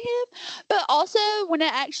her. that to him? But also, when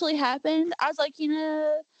it actually happened, I was like,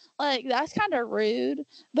 like that's kind of rude.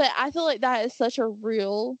 But I feel like that is such a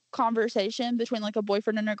real conversation between like a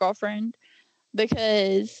boyfriend and a girlfriend,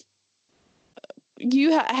 because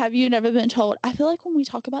you have you never been told? I feel like when we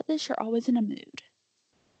talk about this, you're always in a mood.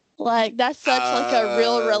 Like that's such like a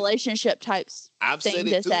real relationship type I've thing said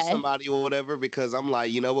to it to say. somebody or whatever, because I'm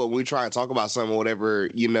like, you know what, when we try and talk about something or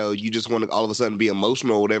whatever, you know, you just want to all of a sudden be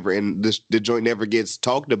emotional or whatever, and the joint never gets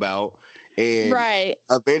talked about. And Right.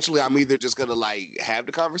 eventually I'm either just gonna like have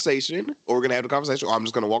the conversation, or we're gonna have the conversation, or I'm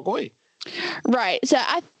just gonna walk away. Right. So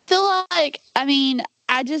I feel like, I mean,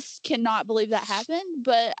 I just cannot believe that happened,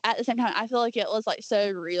 but at the same time, I feel like it was like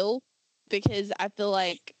so real, because I feel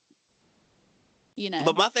like,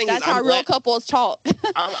 But my thing that's is, how I'm real glad, couples talk.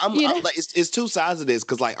 I'm like, it's two sides of this,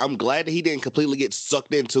 because like I'm glad that he didn't completely get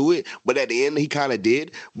sucked into it, but at the end he kind of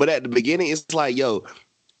did. But at the beginning, it's like, yo,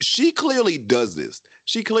 she clearly does this.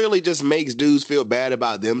 She clearly just makes dudes feel bad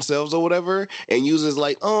about themselves or whatever, and uses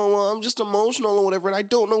like, oh, well, I'm just emotional or whatever, and I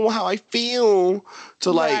don't know how I feel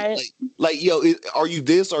to Right. like, yo, are you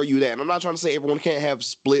this or are you that? And I'm not trying to say everyone can't have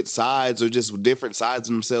split sides or just different sides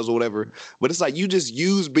of themselves or whatever, but it's like you just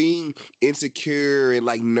use being insecure and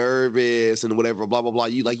like nervous and whatever, blah blah blah.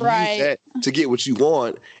 You like you use that to get what you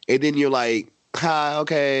want, and then you're like, hi,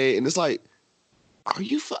 okay, and it's like, are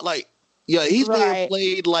you like? Yeah, he's being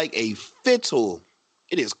played like a fiddle.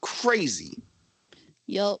 It is crazy.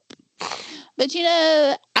 Yup. But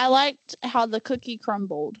I liked how the cookie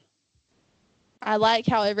crumbled. I like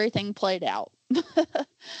how everything played out.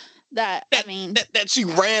 That she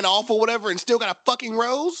ran off or whatever and still got a fucking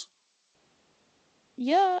rose?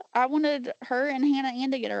 Yeah, I wanted her and Hannah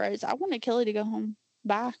Ann to get a rose. I wanted Kelly to go home.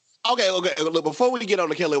 Bye. Okay. Look, before we get on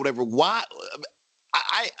to Kelly or whatever, why...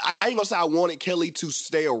 I ain't gonna say I wanted Kelly to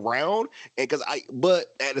stay around,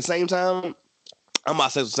 but at the same time, I'm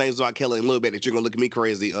about to say the same about Kelly in a little bit, that you're gonna look at me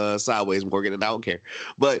crazy sideways, Morgan, and I don't care.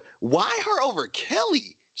 But why her over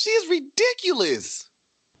Kelly? She is ridiculous.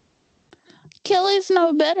 Kelly's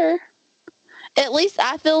no better. At least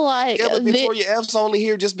I feel like but Victoria F's only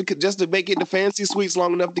here just to make it the fancy suites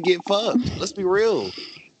long enough to get fucked. Let's be real.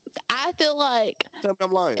 I feel like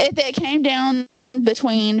I'm lying. If it came down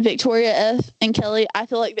between Victoria F and Kelly, I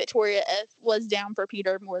feel like Victoria F was down for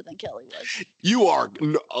Peter more than Kelly was. You are,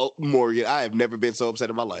 Morgan. I have never been so upset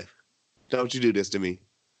in my life. Don't you do this to me.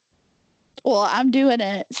 Well, I'm doing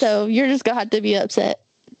it, so you're just gonna have to be upset.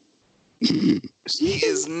 She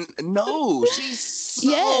is she's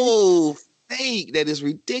so fake. That is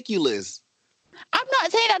ridiculous. I'm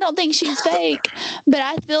not saying I don't think she's fake, but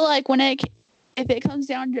I feel like if it comes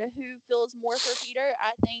down to who feels more for Peter,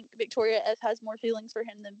 I think Victoria F has more feelings for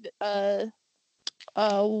him than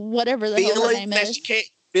whatever the hell her name is.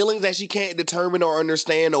 Feelings that she can't determine or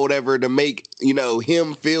understand or whatever, to make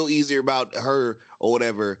him feel easier about her or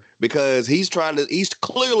whatever, because he's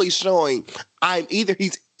clearly showing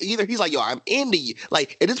he's like, yo, I'm into you.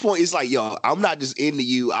 Like at this point, it's like, yo, I'm not just into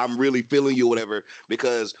you, I'm really feeling you or whatever,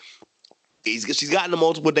 because she's gotten to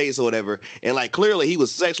multiple dates or whatever, and like clearly he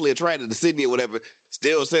was sexually attracted to Sydney or whatever,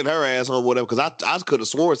 still sending her ass home or whatever, because I could have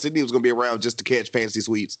sworn Sydney was gonna be around just to catch fancy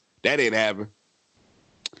suites. That didn't happen.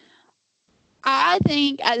 I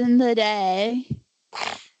think at the end of the day,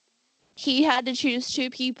 he had to choose two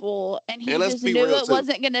people, and he just knew it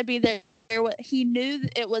wasn't gonna be there. He knew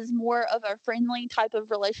it was more of a friendly type of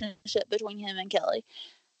relationship between him and Kelly.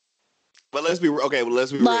 But let's be real.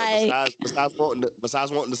 Besides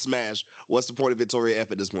wanting to smash, what's the point of Victoria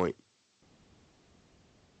F at this point?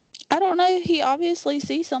 I don't know. He obviously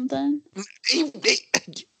sees something.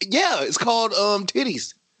 Yeah, it's called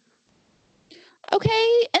titties.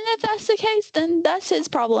 Okay, and if that's the case, then that's his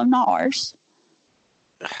problem, not ours.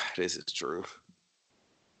 This is true.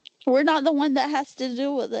 We're not the one that has to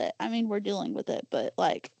deal with it. I mean, we're dealing with it, but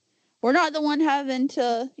like, we're not the one having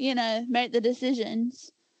to, make the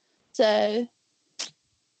decisions. So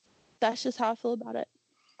that's just how I feel about it.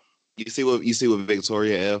 You see what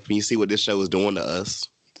Victoria F, and you see what this show is doing to us.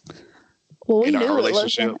 Well, we knew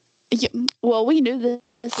we knew that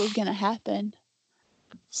this was gonna happen.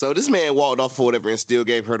 So this man walked off or whatever and still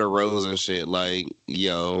gave her the rose and shit. Like,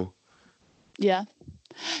 yo. Yeah.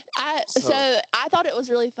 I I thought it was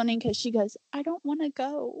really funny because she goes, I don't want to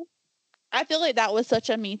go. I feel like that was such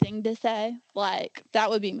a me thing to say. Like, that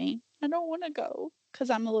would be me. I don't want to go because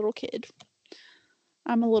I'm a little kid.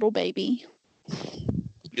 I'm a little baby.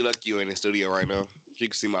 You're lucky you ain't in the studio right now. You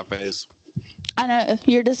can see my face. I know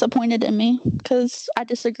you're disappointed in me because I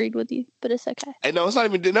disagreed with you, but it's okay. And no, it's not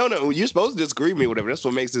even. No. You're supposed to disagree with me, or whatever. That's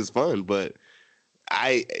what makes this fun. But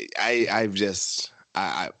I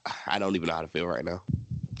don't even know how to feel right now.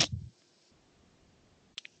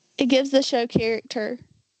 It gives the show character.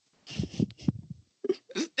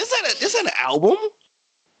 Is that an album?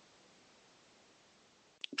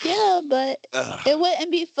 Yeah, but it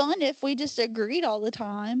wouldn't be fun if we just agreed all the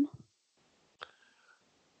time.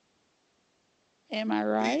 Am I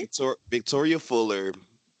right? Victoria Fuller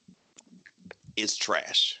is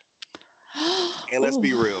trash. And let's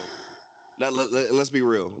be real. Now, let's be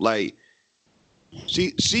real. Like,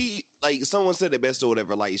 she like someone said it best or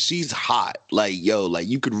whatever. Like, she's hot. Like, yo, like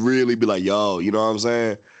you could really be like, yo, you know what I'm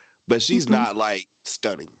saying? But she's not like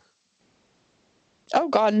stunning. Oh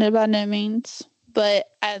God, no, by no means.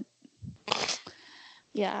 But I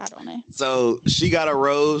don't know. So she got a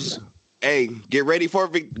rose. Hey, get ready for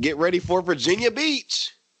Virginia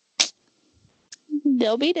Beach.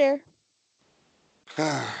 They'll be there.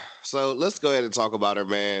 So let's go ahead and talk about her,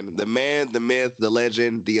 man. The man, the myth, the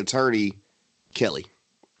legend, the attorney, Kelly.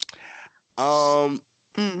 But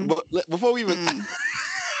before we even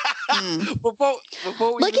before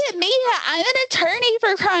we look at me, I'm an attorney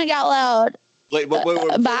for crying out loud. Wait,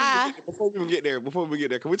 bye. Before we get there,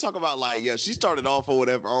 can we talk about like, yeah, she started off or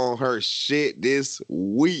whatever on her shit this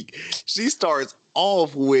week. She starts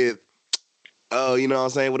off with, you know what I'm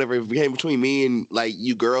saying, whatever. If it came between me and like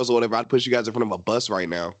you girls or whatever, I'd put you guys in front of a bus right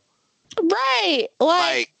now. Right.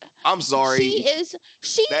 Like I'm sorry. She's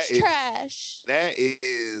trash. That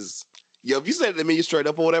is, yo, if you said it to me straight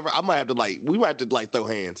up or whatever, we might have to like throw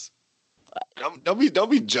hands. Don't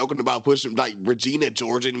be joking about pushing like Regina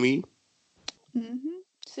George and me. Mm-hmm.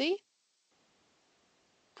 See?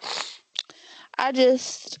 I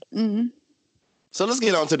just... So let's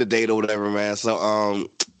get on to the date or whatever, man. So,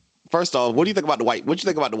 first off, what do you think about the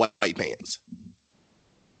white pants?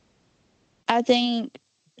 I think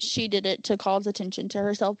she did it to cause attention to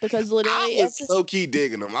herself because literally... I was low-key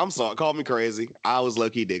digging them. I'm sorry. Call me crazy. I was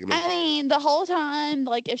low-key digging them. I mean, the whole time,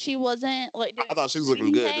 like, if she wasn't, like... I thought she was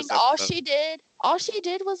looking good. All she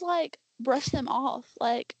did was, like, brush them off.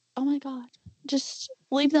 Like, oh my God. Just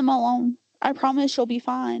leave them alone. I promise she'll be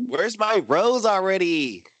fine. Where's my rose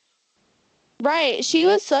already? Right. She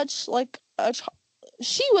was such like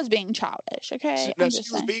she was being childish. Okay.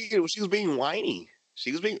 She was being whiny.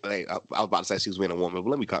 She was being. Hey, I was about to say she was being a woman,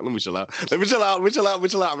 but let me chill out. Let me chill out. I'm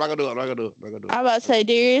not gonna do it. I'm about to say,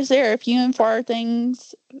 Darius, there are a few and far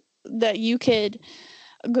things that you could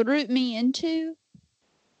group me into,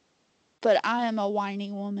 but I am a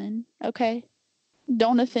whiny woman. Okay.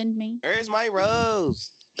 Don't offend me. Where's my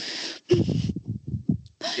rose?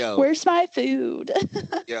 Yo. Where's my food?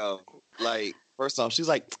 Yo, like, first off, she's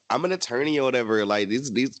like, I'm an attorney or whatever. Like,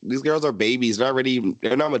 these girls are babies.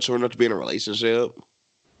 They're not mature enough to be in a relationship.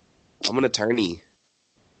 I'm an attorney.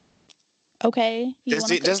 Okay. Just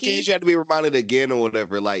in case you had to be reminded again or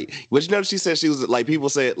whatever. Like, but you know, she said she was like, people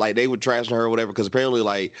said like they would trash her or whatever because apparently,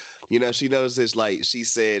 like, you know, she knows this. Like, she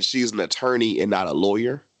said she's an attorney and not a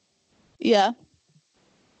lawyer. Yeah.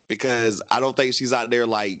 Because I don't think she's out there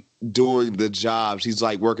like doing the job. She's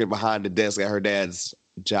like working behind the desk at her dad's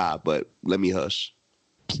job. But let me hush.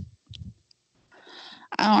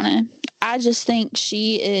 I don't know. I just think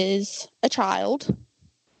she is a child.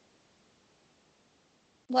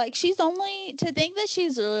 Like, she's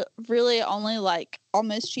really only like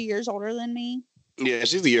almost 2 years older than me. Yeah,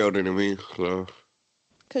 she's a year older than me. So.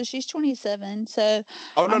 Because she's 27. So.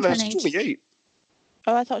 Oh, no, she's 28.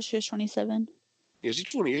 Oh, I thought she was 27. Yeah, she's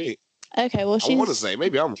 28. Okay, well, I want to say,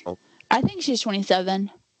 maybe I'm wrong. I think she's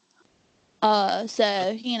 27.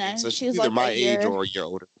 So, you know, so she's either like my age or a year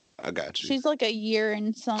older. I got you. She's like a year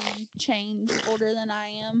and some change older than I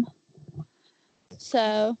am.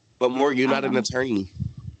 So. But Morgan, you're not an attorney.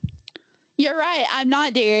 You're right. I'm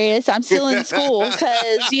not, Darius. I'm still in school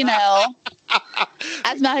because, you know,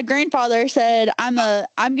 as my grandfather said, I'm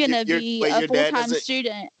gonna be a full-time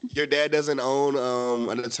student. Your dad doesn't own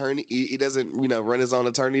an attorney. He doesn't, you know, run his own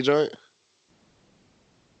attorney joint.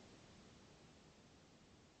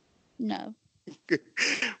 No.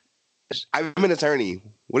 I'm an attorney.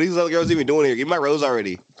 What are these other girls even doing here? Give me my rose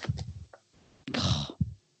already.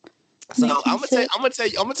 So I'm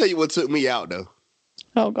gonna tell you what took me out though.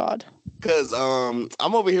 Oh God. Because I'm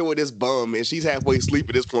over here with this bum and she's halfway asleep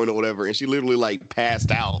at this point or whatever, and she literally like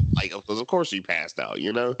passed out. Like, of course she passed out,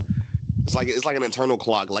 you know. It's like an internal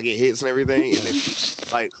clock. Like it hits and everything, and then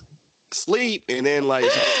like sleep, and then like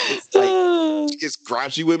it's like she gets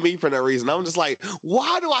grouchy with me for no reason. I'm just like,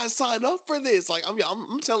 why do I sign up for this? Like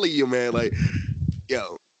I'm telling you, man. Like,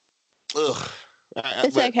 yo, ugh.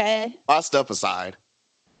 It's okay. My stuff aside.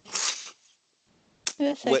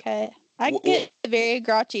 It's okay. I get very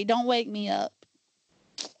grouchy. Don't wake me up.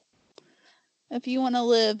 If you want to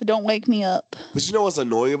live, don't wake me up. But you know what's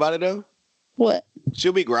annoying about it though? What?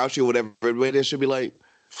 She'll be grouchy or whatever, but then she'll be like,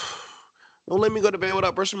 don't let me go to bed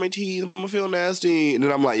without brushing my teeth. I'm gonna feel nasty. And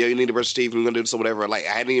then I'm like, yo, you need to brush your teeth. I'm gonna do this or whatever. Like, I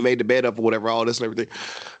hadn't even made the bed up or whatever, all this and everything.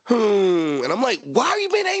 And I'm like, why are you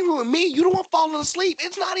being angry with me? You don't want falling asleep.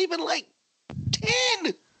 It's not even like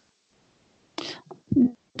 10.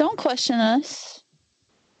 Don't question us.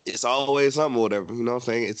 It's always something or whatever. You know what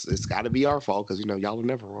I'm saying? It's got to be our fault because, you know, y'all are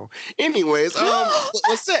never wrong. Anyways,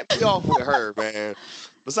 what set me off with her, man?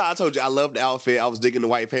 Besides, I told you I loved the outfit. I was digging the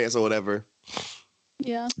white pants or whatever.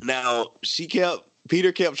 Yeah. Now,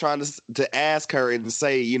 Peter kept trying to ask her and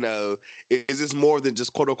say, you know, is this more than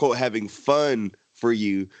just quote unquote having fun for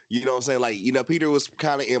you? You know what I'm saying? Like, you know, Peter was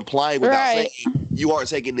kind of implying without saying you aren't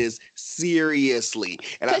taking this seriously.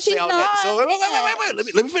 And I say all that. So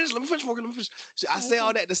wait. Let me finish, Morgan. Let me finish. I say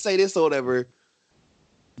all that to say this or whatever.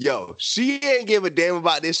 Yo, she didn't give a damn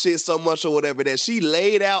about this shit so much or whatever that she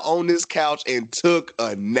laid out on this couch and took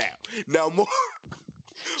a nap. Now, more.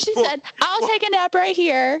 She said, I'll take a nap right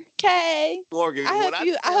here. Okay. Morgan,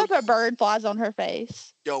 I hope a bird flies on her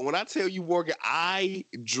face. Yo, when I tell you, Morgan, I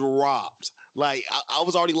dropped. Like, I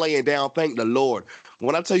was already laying down, thank the Lord.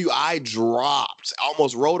 When I tell you I dropped, I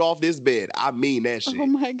almost rolled off this bed. I mean that shit. Oh,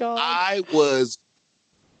 my God.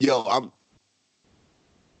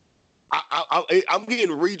 I'm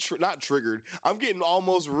getting not triggered. I'm getting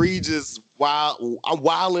almost just wild. I'm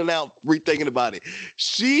wilding out rethinking about it.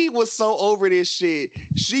 She was so over this shit.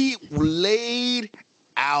 She laid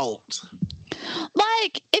out.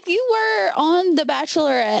 Like, if you were on The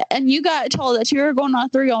Bachelorette and you got told that you were going on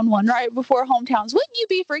 3-on-1 right before hometowns, wouldn't you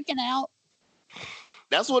be freaking out?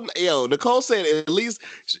 That's what Nicole said. At least,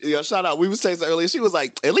 shout out. We were saying earlier. She was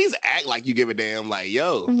like, at least act like you give a damn. Like,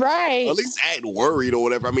 yo, right? At least act worried or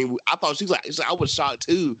whatever. I mean, I thought she's like, I was shocked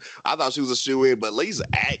too. I thought she was a shoo-in, but at least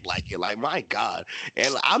act like it. Like, my God.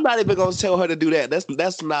 And I'm not even gonna tell her to do that.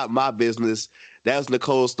 That's not my business. That's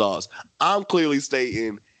Nicole's thoughts. I'm clearly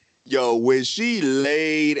stating, yo, when she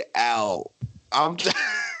laid out,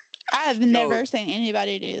 I've never seen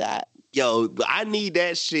anybody do that. Yo, I need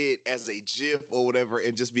that shit as a GIF or whatever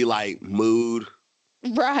and just be like, mood.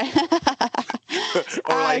 Right.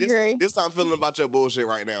 Or I like, agree. This time feeling about your bullshit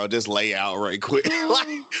right now. Just lay out right quick. Like,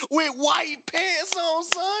 with white pants on,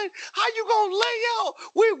 son. How you gonna lay out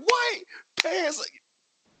with white pants?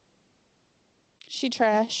 She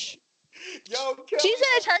trash. Yo, she's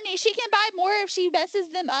an attorney. She can buy more if she messes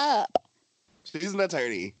them up. She's an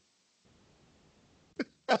attorney.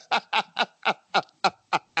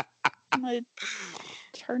 I'm gonna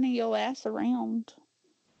turn your ass around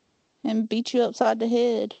and beat you upside the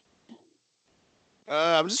head.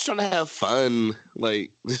 I'm just trying to have fun.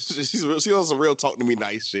 Like, she wants some real talk to me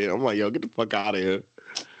nice shit. I'm like, yo, get the fuck out of here.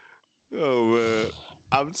 Oh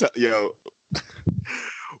man, yo,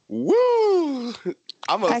 woo.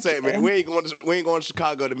 I'm upset, man. We ain't going to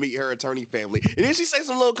Chicago to meet her attorney family. And then she say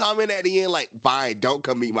some little comment at the end, like, "Fine, don't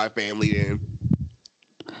come meet my family." Then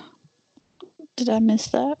did I miss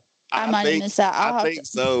that? I might have missed that. I think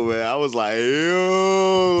so, man. I was like,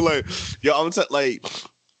 yo, like.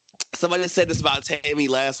 Somebody said this about Tammy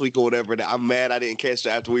last week or whatever, that I'm mad I didn't catch it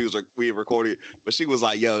after we recorded. But she was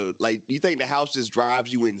like, yo, like, you think the house just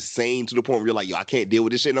drives you insane to the point where you're like, yo, I can't deal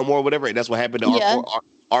with this shit no more or whatever? And that's what happened to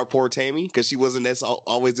our poor Tammy, because she wasn't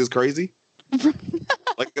always this crazy.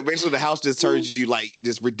 Like, eventually the house just turns you, like,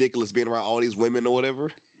 just ridiculous being around all these women or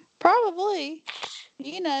whatever. Probably.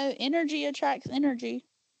 You know, energy attracts energy.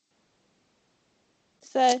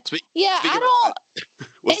 So, I don't...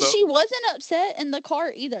 And she wasn't upset in the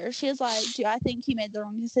car either. She was like, do I think he made the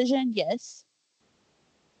wrong decision? Yes.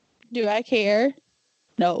 Do I care?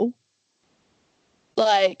 No.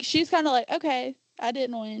 Like, she's kind of like, okay, I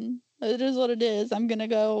didn't win. It is what it is. I'm going to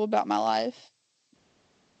go about my life.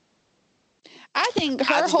 I think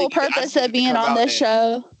her whole purpose of being on this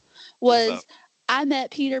show was, I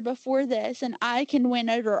met Peter before this, and I can win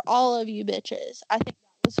over all of you bitches. I think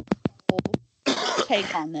that was her whole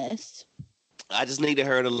take on this. I just needed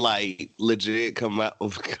her to, like, legit come out. Oh,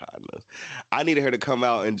 God knows. I needed her to come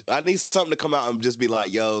out, and I need something to come out and just be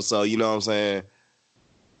like, yo, so, you know what I'm saying?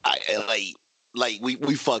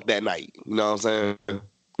 We fucked that night. You know what I'm saying?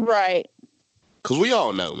 Right. Because we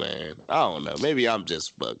all know, man. I don't know. Maybe I'm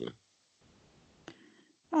just bugging.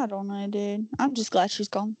 I don't know, dude. I'm just glad she's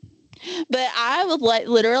gone. But I would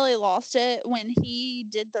literally lost it when he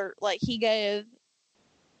did he gave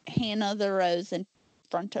Hannah the rose in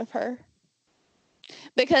front of her.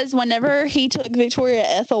 Because whenever he took Victoria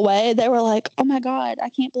F away, they were like, "Oh my God, I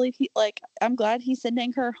can't believe I'm glad he's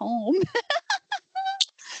sending her home."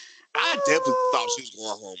 I definitely thought she was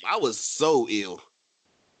going home. I was so ill.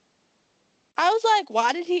 I was like,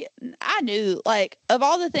 why did he? I knew, of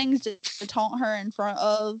all the things to taunt her in front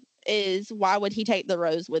of is why would he take the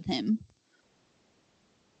rose with him?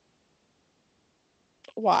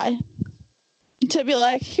 Why? To be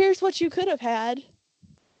like, here's what you could have had.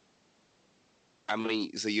 I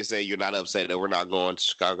mean, so you're saying you're not upset that we're not going to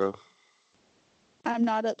Chicago? I'm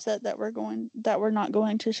not upset that we're not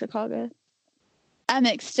going to Chicago. I'm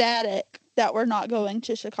ecstatic that we're not going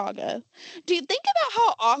to Chicago. Do you think about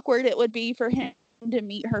how awkward it would be for him to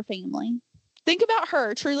meet her family? Think about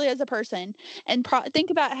her truly as a person, and think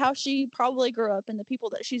about how she probably grew up and the people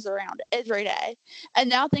that she's around every day. And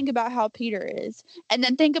now think about how Peter is, and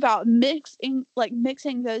then think about mixing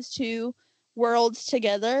those two worlds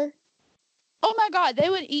together. Oh my God,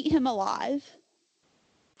 they would eat him alive.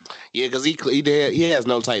 Yeah, because he has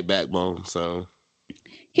no tight backbone, so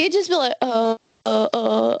he'd just be like,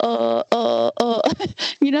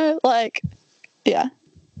 yeah.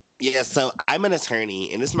 Yeah, so I'm an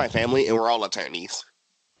attorney, and this is my family, and we're all attorneys.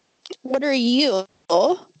 What are you?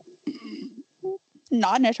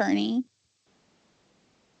 Not an attorney.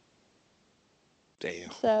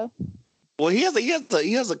 Damn. So. Well, he has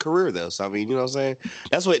a career though. So I mean, you know what I'm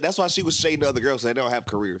saying? That's why she was shading the other girls. So they don't have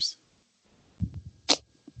careers.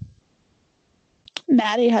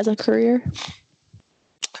 Maddie has a career.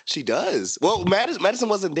 She does. Well, Madison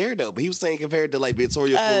wasn't there though, but he was saying compared to like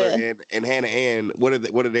Victoria Fuller and Hannah Ann, what do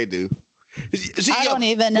they do? I don't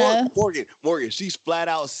even know. Morgan, she's flat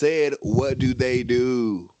out said, "What do they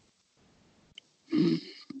do?"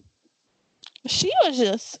 She was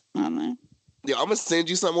just, I don't know. Yeah, I'm gonna send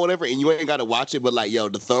you something, whatever, and you ain't gotta watch it. But like, yo,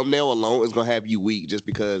 the thumbnail alone is gonna have you weak just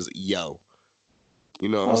because, yo, you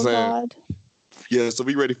know what I'm saying? God. Yeah, so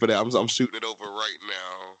be ready for that. I'm shooting it over right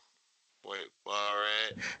now. Wait, all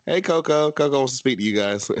right. Hey, Coco. Coco wants to speak to you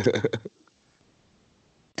guys.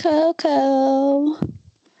 Coco.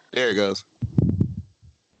 There it goes.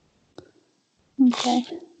 Okay.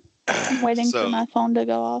 I'm waiting for my phone to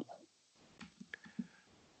go off.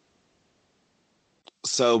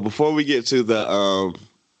 So before we get to the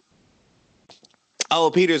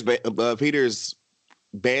Peter's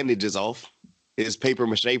bandage is off. His paper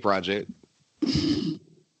mache project.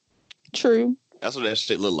 True. That's what that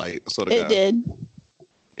shit looked like. It did.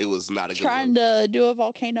 It was not a good trying to do a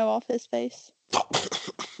volcano off his face.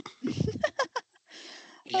 You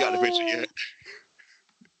got the picture yet?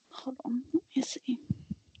 Hold on. Let me see.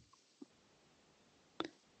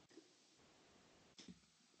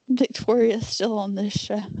 Victoria's still on this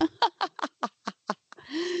show.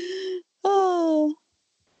 Oh.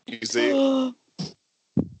 You see it?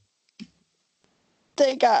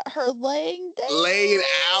 They got her laying down. Laid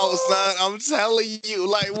out, son. I'm telling you.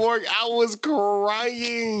 Like, Morgan, I was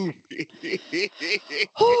crying.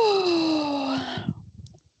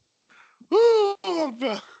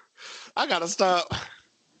 I gotta stop.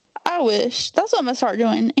 I wish. That's what I'm gonna start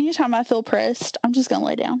doing. Anytime I feel pressed, I'm just gonna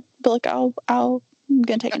lay down. Be like, I'm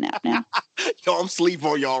gonna take a nap now. Yo, I'm sleep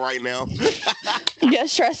on y'all right now. You get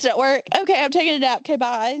stressed at work. Okay, I'm taking a nap. Okay,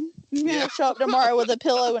 bye. I'm gonna show up tomorrow with a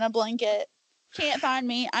pillow and a blanket. Can't find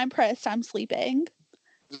me. I'm pressed. I'm sleeping.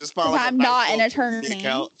 I'm not an attorney.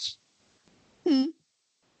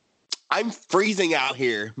 I'm freezing out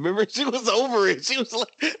here. Remember, she was over it. She was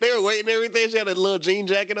like, they were waiting and everything. She had a little jean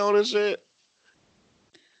jacket on and shit.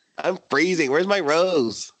 I'm freezing. Where's my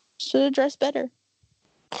rose? Should have dressed better.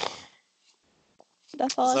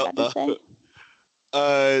 That's all I got to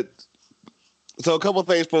say. So a couple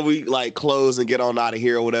things before we like close and get on out of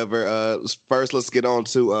here or whatever. First, let's get on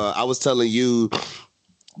to. I was telling you,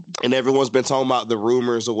 and everyone's been talking about the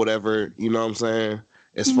rumors or whatever. You know what I'm saying?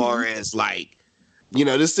 As far as like, you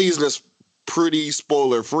know, this season is pretty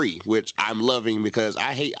spoiler free, which I'm loving because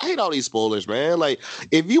I hate all these spoilers, man. Like,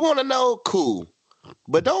 if you want to know, cool.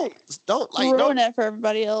 But don't ruin it for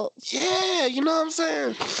everybody else. Yeah, you know what I'm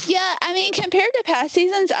saying? Yeah, I mean, compared to past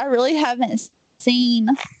seasons, I really haven't seen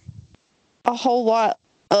a whole lot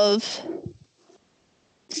of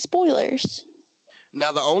spoilers.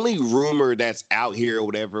 Now, the only rumor that's out here or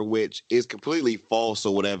whatever, which is completely false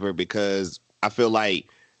or whatever, because I feel like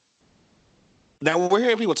now we're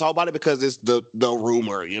hearing people talk about it because it's the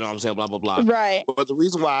rumor, you know what I'm saying? Blah, blah, blah. Right. But the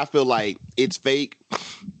reason why I feel like it's fake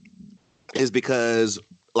is because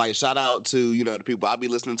like shout out to, you know, the people I be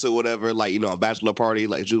listening to, whatever, like, you know, Bachelor Party,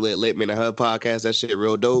 like Juliette Littman and her podcast, that shit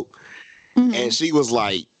real dope. Mhm. And she was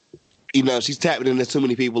like, you know, she's tapping into too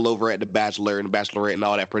many people over at The Bachelor and The Bachelorette and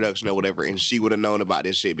all that production or whatever, and she would have known about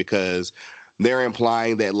this shit because they're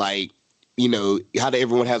implying that, like, you know, how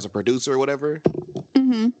everyone has a producer or whatever,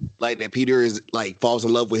 Mhm. like that Peter is like falls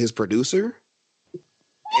in love with his producer,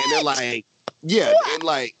 and they're like, yeah, and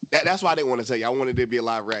like that's why I didn't want to tell you. I wanted it to be a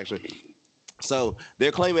live reaction. So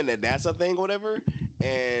they're claiming that that's a thing, or whatever,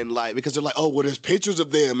 and like because they're like, oh, well, there's pictures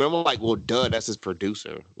of them, and I'm like, well, duh, that's his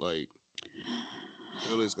producer, like.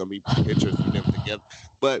 Really, it's gonna be pictures of them together,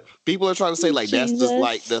 but people are trying to say like that's just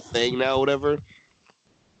like the thing now, whatever.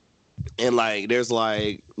 And like, there's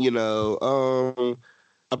like, you know,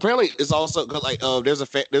 apparently it's also like there's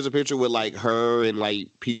a picture with like her and like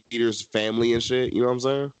Peter's family and shit. You know what I'm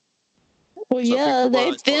saying? Well, So yeah, people are,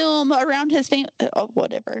 they like, film around his family. Oh,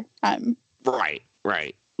 whatever. Right.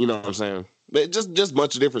 You know what I'm saying? But just a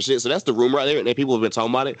bunch of different shit. So that's the rumor out there, and people have been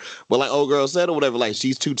talking about it. But like old girl said or whatever, like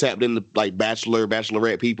she's too tapped into like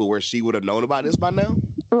Bachelorette people where she would have known about this by now.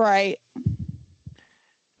 Right.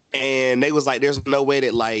 And they was like, there's no way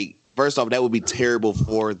that like, first off, that would be terrible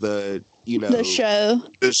for the, you know, The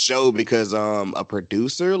show because a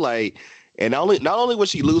producer, like, and not only would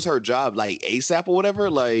she lose her job like ASAP or whatever,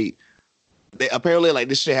 like apparently like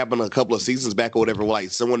this shit happened a couple of seasons back or whatever, where, like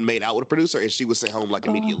someone made out with a producer and she was sent home like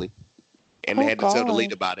immediately. And they had to tell the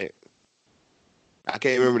lead about it. I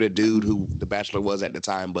can't remember the dude who the Bachelor was at the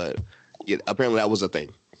time, but yeah, apparently that was a thing.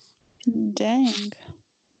 Dang.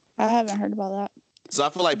 I haven't heard about that. So I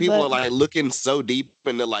feel like people are like looking so deep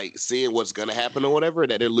into like seeing what's gonna happen or whatever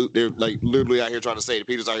that they're like literally out here trying to say that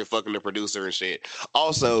Peter's out here fucking the producer and shit.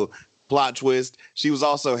 Also, plot twist, she was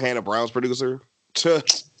also Hannah Brown's producer.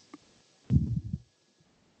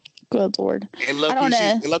 Good Lord. And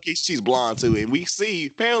lucky she's blonde too. And we see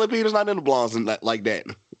apparently Peter's not into blondes and like that.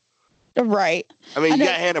 Right. I mean, you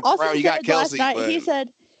got Hannah Brown, you got Kelsey. Last night, but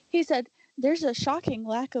he said, there's a shocking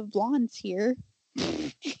lack of blondes here.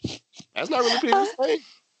 That's not really Peter's thing.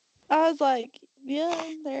 I was like, yeah,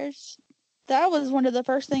 that was one of the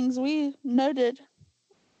first things we noted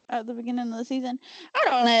at the beginning of the season. I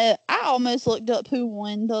don't know. I almost looked up who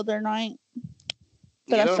won the other night.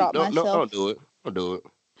 But I stopped myself. Don't do it. Don't do it.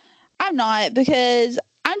 I'm not, because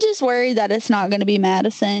I'm just worried that it's not going to be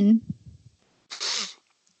Madison.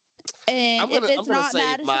 And if it's not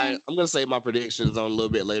Madison, I'm gonna say my predictions on a little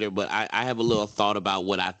bit later, but I have a little thought about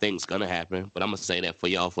what I think's gonna happen. But I'm gonna say that for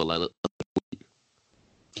y'all for like.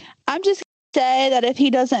 I'm just gonna say that if he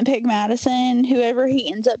doesn't pick Madison, whoever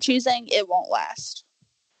he ends up choosing, it won't last.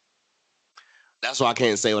 That's why I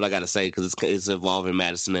can't say what I gotta say because it's involving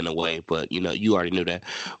Madison in a way. But you know, you already knew that.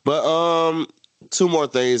 But two more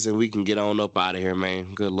things and we can get on up out of here,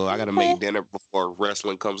 man. Good Lord, I gotta make dinner before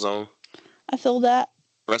wrestling comes on. I feel that.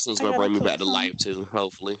 Wrestling's gonna bring me back to life too,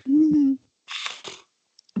 hopefully. Mm-hmm.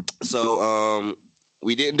 So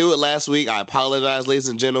we didn't do it last week. I apologize, ladies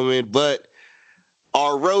and gentlemen, but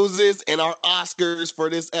our roses and our Oscars for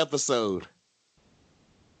this episode.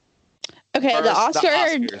 Okay,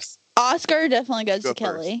 First, Oscar definitely goes to first.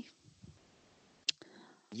 Kelly.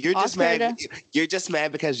 You're just mad. You're just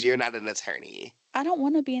mad because you're not an attorney. I don't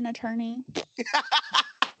want to be an attorney.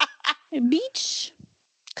 Beach,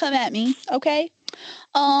 come at me, okay?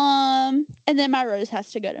 And then my rose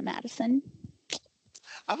has to go to Madison.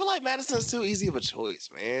 I feel like Madison's too easy of a choice,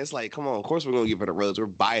 man. It's like, come on, of course we're gonna give her the rose. We're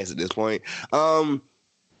biased at this point. My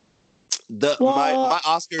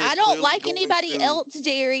Oscar. I don't like anybody else,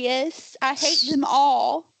 Darius. I hate them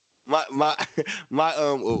all. Well,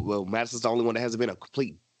 Madison's the only one that hasn't been a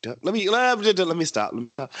complete. Let me stop.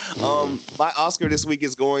 My Oscar this week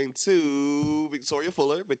is going to Victoria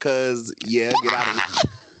Fuller because get out of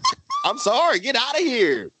here. I'm sorry, get out of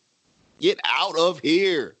here. Get out of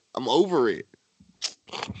here. I'm over it.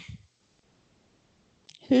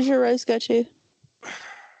 Who's your rose go to?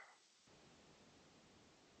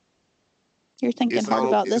 You're thinking hard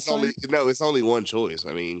about this one. No, it's only one choice.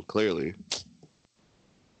 I mean, clearly.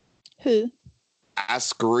 Who? I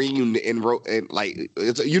screamed and wrote, and like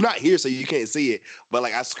you're not here, so you can't see it. But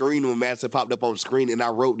like I screamed when Madison popped up on the screen, and I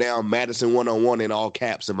wrote down Madison 1-on-1 in all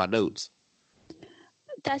caps in my notes.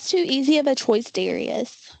 That's too easy of a choice,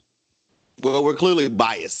 Darius. Well, we're clearly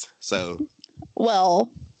biased, so.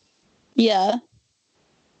 Well, yeah,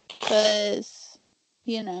 because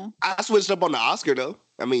I switched up on the Oscar though.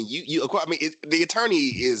 I mean, the attorney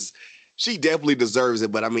is. She definitely deserves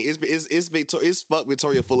it, but I mean, it's fuck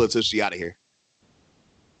Victoria Fuller till she out of here.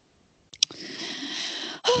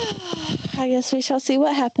 I guess we shall see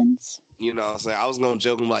what happens. You know what I'm saying? I was going to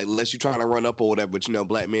joke like, unless you're trying to run up or whatever, but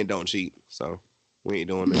black men don't cheat. So. We ain't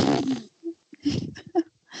doing it.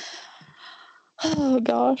 Oh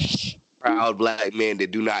gosh. Proud black men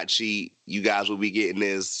that do not cheat. You guys will be getting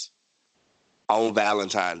this on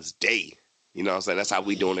Valentine's Day. You know what I'm saying? That's how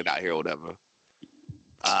we doing it out here or whatever.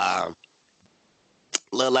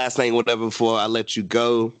 Little last thing, whatever, before I let you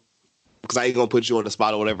go. Because I ain't going to put you on the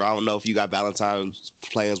spot or whatever. I don't know if you got Valentine's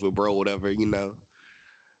plans with bro or whatever, you know.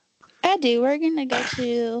 I do. We're gonna go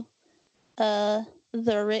to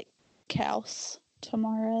the Rick house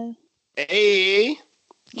tomorrow. Hey.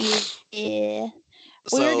 Yeah.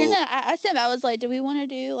 So, We were gonna. I said I was like, do we want to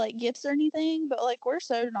do like gifts or anything? But like, we're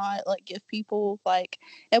so not like gift people. Like,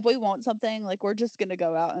 if we want something, like we're just gonna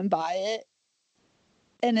go out and buy it.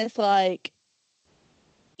 And it's like,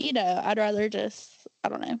 you know, I'd rather just, I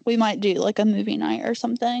don't know. We might do like a movie night or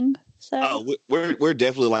something. So we're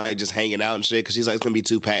definitely like just hanging out and shit. Because she's like, it's gonna be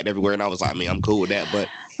too packed everywhere, and I was like, I mean, I'm cool with that. But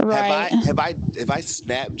right. have I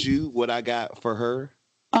snapped you what I got for her?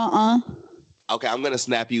 Okay, I'm gonna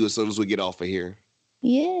snap you as soon as we get off of here.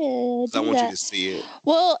 Yeah, I want you to see it.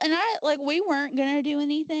 Well, and I like we weren't gonna do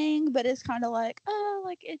anything, but it's kind of like, oh,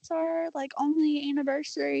 like it's our like only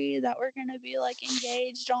anniversary that we're gonna be like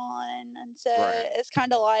engaged on, and so it's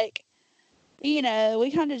kind of like, you know, we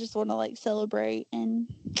kind of just want to like celebrate and,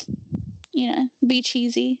 you know, be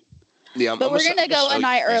cheesy. Yeah, but we're gonna go a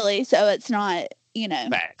night early, so it's not, you know,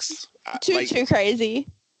 facts too crazy.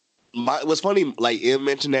 What's funny, like, it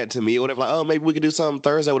mentioned that to me or whatever, like, oh, maybe we could do something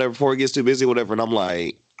Thursday or whatever before it gets too busy or whatever. And I'm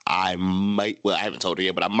like, I haven't told her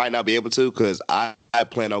yet, but I might not be able to because I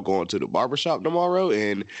plan on going to the barbershop tomorrow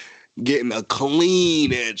and getting a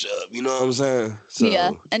clean edge up. You know what I'm saying? So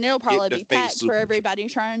yeah, and it'll probably be packed for everybody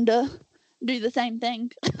trying to do the same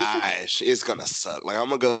thing. It's going to suck. Like, I'm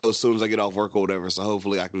going to go as soon as I get off work or whatever, so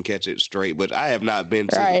hopefully I can catch it straight. But I have not been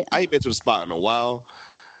to, I ain't been to the spot in a while.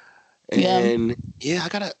 And I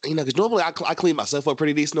gotta, you know, because normally I clean myself up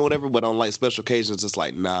pretty decent or whatever, but on like special occasions, it's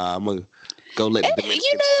like, nah, I'm gonna go let the you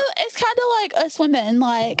know, it's kind of like us women.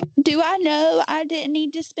 Like, do I know I didn't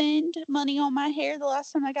need to spend money on my hair the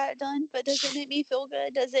last time I got it done? But does it make me feel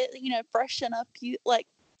good? Does it, you know, freshen up you? Like,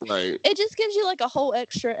 it just gives you like a whole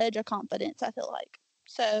extra edge of confidence, I feel like.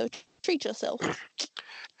 So treat yourself.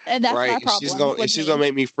 And that's my problem. She's gonna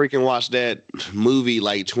make me freaking watch that movie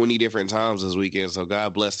like 20 different times this weekend. So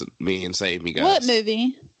God bless me and save me, guys. What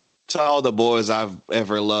movie? To all the boys I've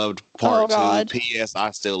ever loved. Part 2. P.S. I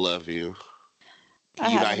still love you. I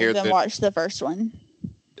haven't even watched the first one.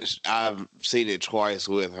 I've seen it twice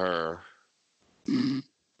with her. Can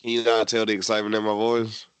you not tell the excitement in my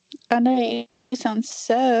voice? I know you sound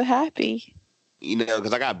so happy. You know,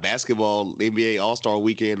 because I got basketball, NBA All-Star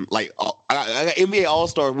Weekend. Like, I got NBA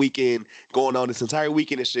All-Star Weekend going on this entire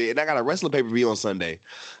weekend and shit. And I got a wrestling pay-per-view on Sunday.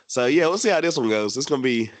 So, yeah, we'll see how this one goes. It's going to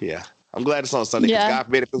be, I'm glad it's on Sunday. Because God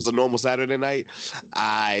forbid if it was a normal Saturday night,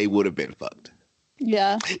 I would have been fucked.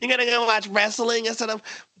 Yeah. You're going to go watch wrestling instead of,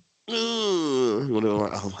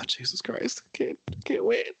 oh, my Jesus Christ. I can't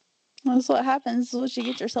wait. That's what happens. That's what you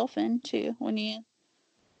get yourself into when you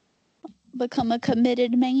become a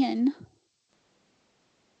committed man.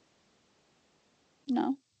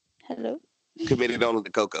 No. Hello? Committed on to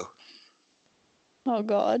Coco. Oh,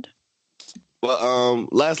 God. Well,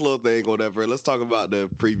 last little thing, whatever. Let's talk about the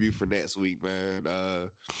preview for next week,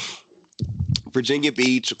 man. Virginia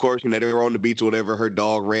Beach, of course, you know, they were on the beach or whatever. Her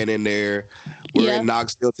dog ran in there. We're in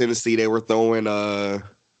Knoxville, Tennessee. They were throwing,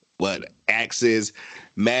 axes.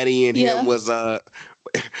 Maddie and him was,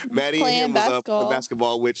 Maddie and him was playing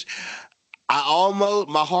basketball, which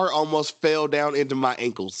my heart almost fell down into my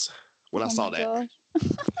ankles when I saw that.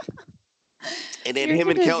 And then him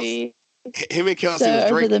and Kelsey so was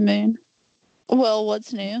drinking. Over the moon. Well,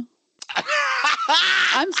 what's new?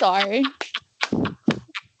 I'm sorry.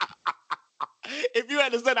 If you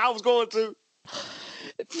had said I was going to.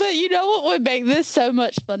 But you know what would make this so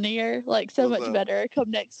much funnier, like so much better come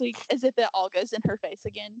next week, is if it all goes in her face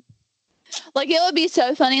again. Like, it would be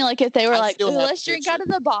so funny, like, if they were like, let's drink out of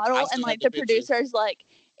the bottle, and like the producers like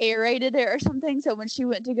aerated it or something, so when she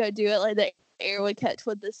went to go do it, like the air would catch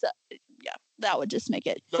with this. Yeah, that would just make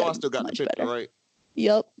it I still got the picture, better. Right?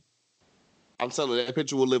 Yep. I'm telling you, that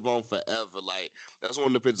picture will live on forever. Like, that's one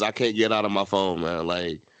of the pictures I can't get out of my phone, man.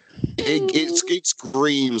 Like, it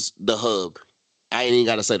screams the hug. I ain't even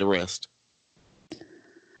got to say the rest.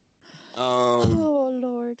 Oh,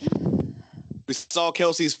 Lord. We saw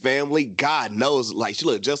Kelsey's family. God knows, like, she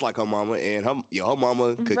looked just like her mama, and her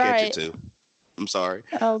mama could catch it too. I'm sorry.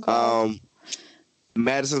 Oh, God.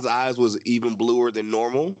 Madison's eyes was even bluer than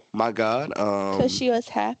normal. My God. Because she was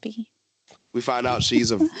happy. We find out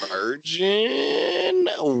she's a virgin.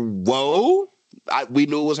 Whoa. We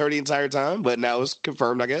knew it was her the entire time, but now it's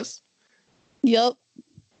confirmed, I guess. Yep.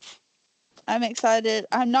 I'm excited.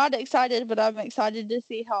 I'm not excited, but I'm excited to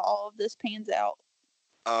see how all of this pans out.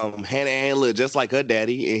 Hannah Ann look just like her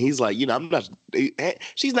daddy, and he's like, I'm not.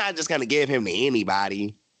 She's not just gonna give him to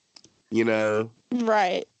anybody,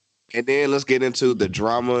 Right. And then let's get into the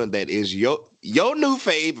drama that is your new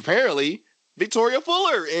fave, apparently, Victoria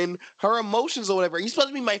Fuller and her emotions or whatever. Are you supposed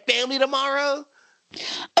to be my family tomorrow?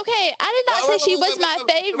 Okay, I did not say she was my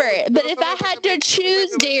favorite, but if I had to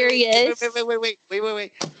choose Darius,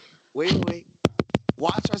 wait.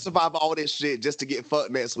 Watch her survive all this shit just to get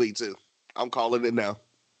fucked next week too. I'm calling it now.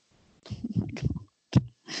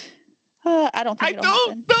 I don't think I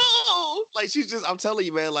don't know. Like she's just. I'm telling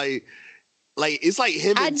you, man. Like it's like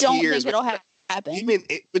him in tears. I don't think it'll happen.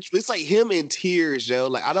 It's like him in tears, yo.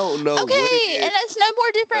 Like I don't know. Okay, and it's no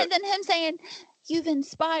more different than him saying, "You've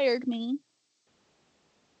inspired me."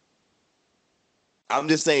 I'm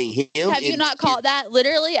just saying him. Have you not called that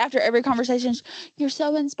literally after every conversation? You're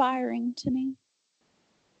so inspiring to me.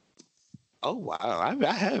 Oh wow,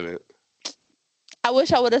 I haven't. I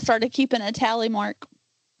wish I would have started keeping a tally mark,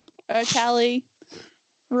 a tally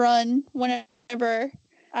run whenever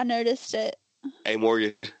I noticed it. Hey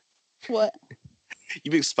Morgan. What?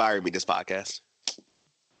 You've inspired me this podcast.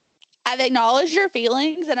 I've acknowledged your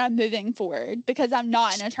feelings and I'm moving forward because I'm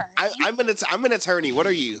not an attorney. I'm an attorney. What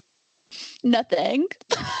are you? Nothing.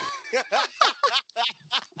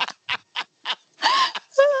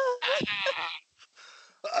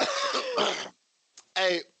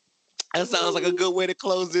 Hey, that sounds like a good way to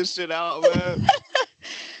close this shit out, man.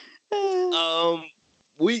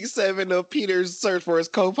 Week 7 of Peter's search for his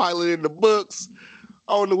co-pilot in the books.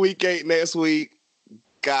 On the week 8 next week.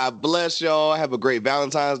 God bless y'all. Have a great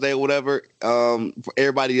Valentine's Day or whatever. For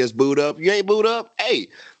everybody that's booed up. You ain't booed up? Hey,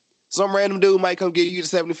 some random dude might come get you the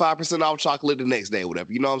 75% off chocolate the next day or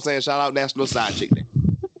whatever. You know what I'm saying? Shout out National Side Chick Day.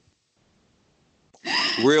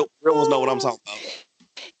 Real ones know what I'm talking about.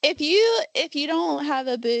 If you don't have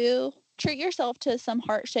a boo, treat yourself to some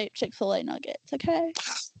heart-shaped Chick-fil-A nuggets, okay?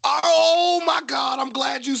 Oh my God, I'm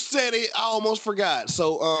glad you said it. I almost forgot.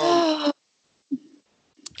 So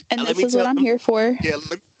and this is what I'm here for. Yeah,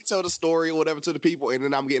 let me tell the story or whatever to the people,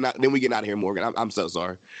 and then we getting out of here, Morgan. I'm so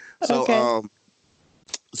sorry. So okay.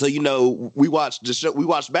 So we watched the show. We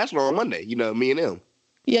watched Bachelor on Monday. Me and him.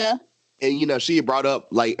 Yeah. And she had brought up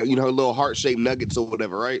her little heart-shaped nuggets or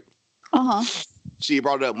whatever, right? She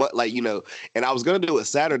brought it up and I was gonna do it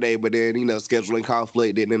Saturday, but then scheduling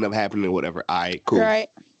conflict didn't end up happening or whatever. All right, cool. Right.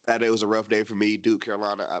 That day was a rough day for me, Duke,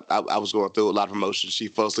 Carolina. I was going through a lot of emotions. She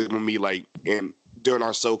fell asleep with me during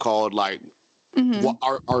our so-called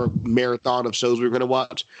our marathon of shows we were gonna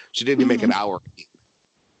watch. She didn't even make an hour.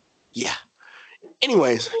 Yeah.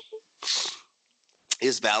 Anyways,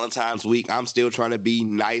 it's Valentine's week. I'm still trying to be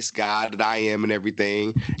nice guy that I am and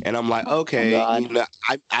everything. And I'm like, okay,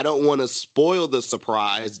 I don't want to spoil the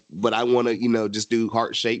surprise, but I want to, just do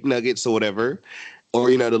heart-shaped nuggets or whatever. Or,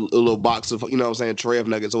 the little box of, tray of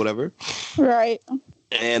nuggets or whatever. Right.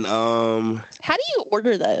 And how do you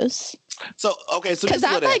order those? So because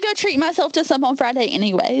I might go treat myself to some on Friday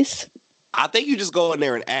anyways. I think you just go in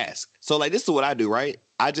there and ask. So this is what I do, right?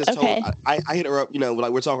 I just told I hit her up,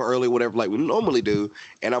 we're talking earlier, whatever, like we normally do,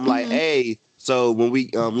 and I'm like, hey, so when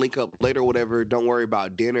we link up later, or whatever, don't worry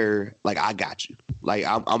about dinner. Like I got you. Like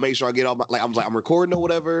I'll make sure I get all my I'm recording or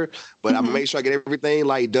whatever, but I'm gonna make sure I get everything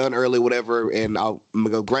done early, whatever, and I'm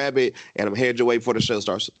gonna go grab it and I'm headed your way before the show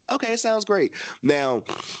starts. Okay, sounds great. Now,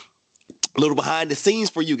 a little behind the scenes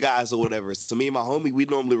for you guys or whatever. So me and my homie, we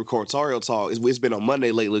normally record Tario Talk. It's been on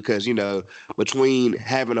Monday lately because, between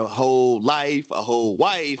having a whole life, a whole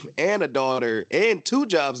wife, and a daughter, and 2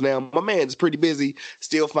 jobs now, my man is pretty busy,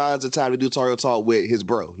 still finds the time to do Tario Talk with his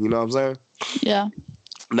bro. You know what I'm saying? Yeah.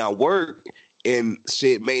 Now, work and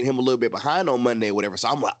shit made him a little bit behind on Monday or whatever. So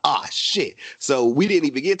I'm like, shit. So we didn't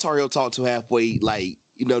even get Tario Talk till halfway,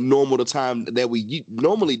 normal the time that we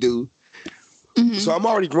normally do. So I'm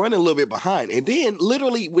already running a little bit behind, and then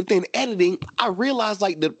literally within editing, I realized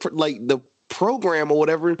the program or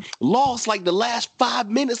whatever lost the last 5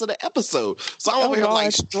 minutes of the episode. So I'm over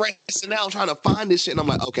here stressing out trying to find this shit, and I'm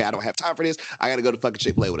like, okay, I don't have time for this. I gotta go to fucking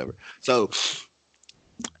Chick-fil-A or whatever. So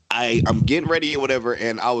I'm getting ready or whatever,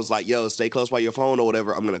 and I was like, yo, stay close by your phone or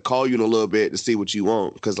whatever. I'm going to call you in a little bit to see what you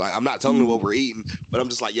want. Because I'm not telling you what we're eating, but I'm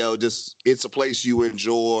just like, yo, it's a place you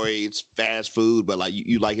enjoy. It's fast food, but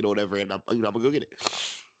you like it or whatever, and I'm going to go get it.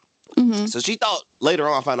 So she thought, later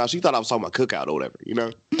on I found out, she thought I was talking about Cookout or whatever,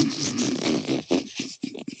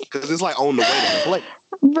 Because it's on the way to her place.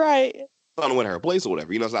 Right. On the way to her place or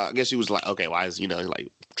whatever, so I guess she was like, okay, why is,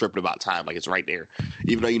 tripping about time, it's right there,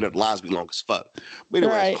 even though the lines be long as fuck. But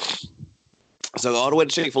anyway, So all the way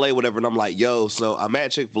to Chick-fil-A, whatever, and I'm like, yo, so I'm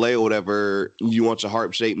at Chick-fil-A or whatever. You want your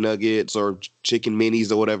heart-shaped nuggets or chicken minis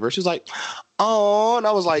or whatever? She's like, oh, and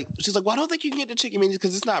I was like, she's like, well, I don't think you can get the chicken minis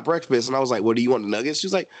because it's not breakfast. And I was like, well, do you want the nuggets?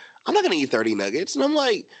 She's like, I'm not gonna eat 30 nuggets. And I'm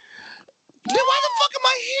like, then why the fuck am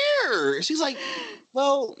I here? She's like,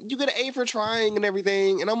 well, you get an A for trying and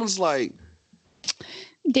everything. And I'm just like,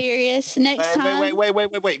 Darius, next time.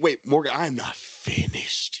 Wait, Morgan, I'm not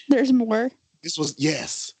finished. There's more. This was,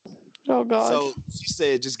 yes. Oh God. So she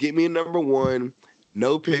said, just get me a number one,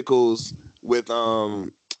 no pickles with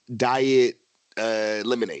diet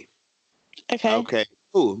lemonade. Okay. Okay.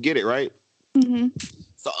 Cool. Get it, right? Mm-hmm.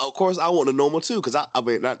 So of course I want the normal two because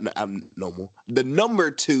I'm normal. The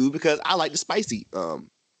number two because I like the spicy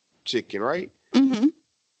chicken, right? Mm-hmm.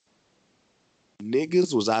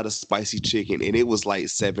 Niggas was out of spicy chicken and it was like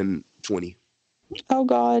 $7.20. Oh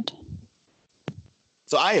God.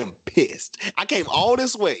 So I am pissed. I came all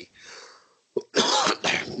this way.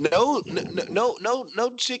 No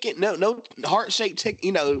chicken, no heart-shaped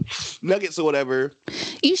chicken, nuggets or whatever.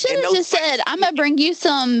 You should have just said, "I'm gonna bring you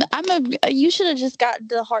some." You should have just got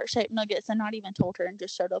the heart-shaped nuggets and not even told her and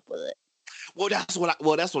just showed up with it. Well, that's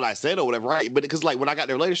what I said or whatever, right? But because like when I got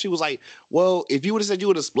there later, she was like, "Well, if you would have said you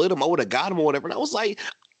would have split them, I would have got them or whatever." And I was like,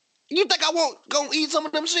 "You think I won't go eat some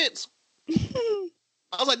of them shits?"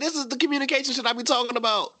 I was like, "This is the communication shit I be talking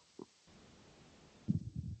about."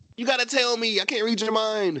 You gotta tell me. I can't read your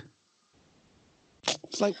mind.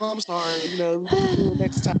 It's like, well, I'm sorry,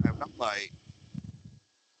 next time. I'm like,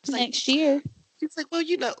 Next year. She's like, well,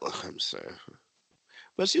 I'm sorry.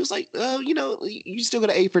 But she was like, oh, you still got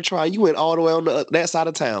an A for trying. You went all the way on that side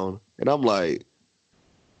of town. And I'm like,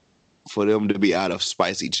 for them to be out of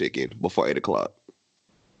spicy chicken before 8 o'clock.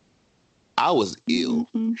 I was ill.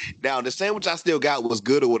 Mm-hmm. Now the sandwich I still got was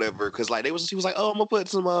good or whatever, because like she was like, oh, I'm gonna put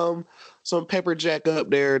some pepper jack up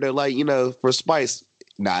there to like for spice.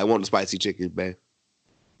 Nah, it wasn't spicy chicken, man.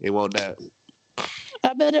 It wasn't that.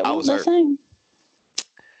 I bet it was the same.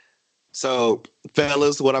 So,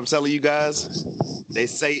 fellas, what I'm telling you guys, they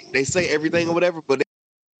say everything or whatever, but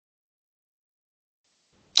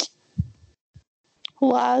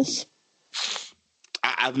lies.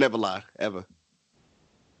 I've never lied ever.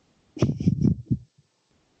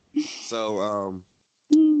 So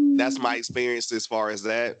that's my experience as far as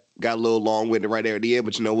that. Got a little long-winded right there at the end,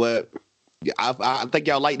 but you know what? I think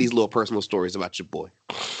y'all like these little personal stories about your boy.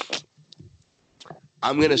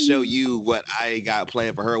 I'm going to show you what I got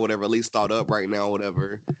planned for her, whatever, at least thought up right now,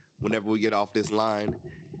 whatever, whenever we get off this line.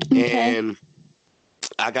 Okay. And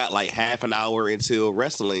I got like half an hour until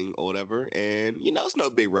wrestling or whatever. And, it's no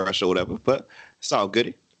big rush or whatever, but it's all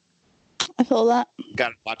goody. I feel that. Got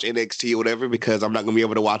to watch NXT or whatever because I'm not going to be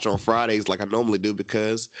able to watch on Fridays like I normally do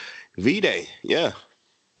because V-Day. Yeah.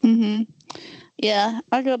 Mm-hmm. Yeah,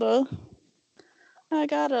 I gotta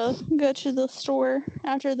go to the store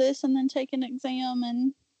after this and then take an exam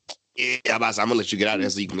and. Yeah, I'm gonna let you get out of there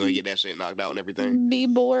so you can go get that shit knocked out and everything. Be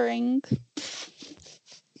boring.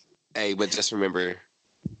 Hey, but just remember,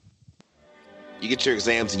 you get your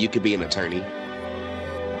exams and you could be an attorney.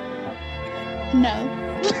 No.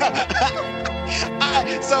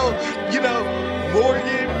 So,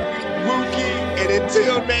 Morgan, Mookie, and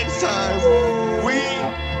until next time, we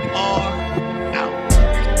are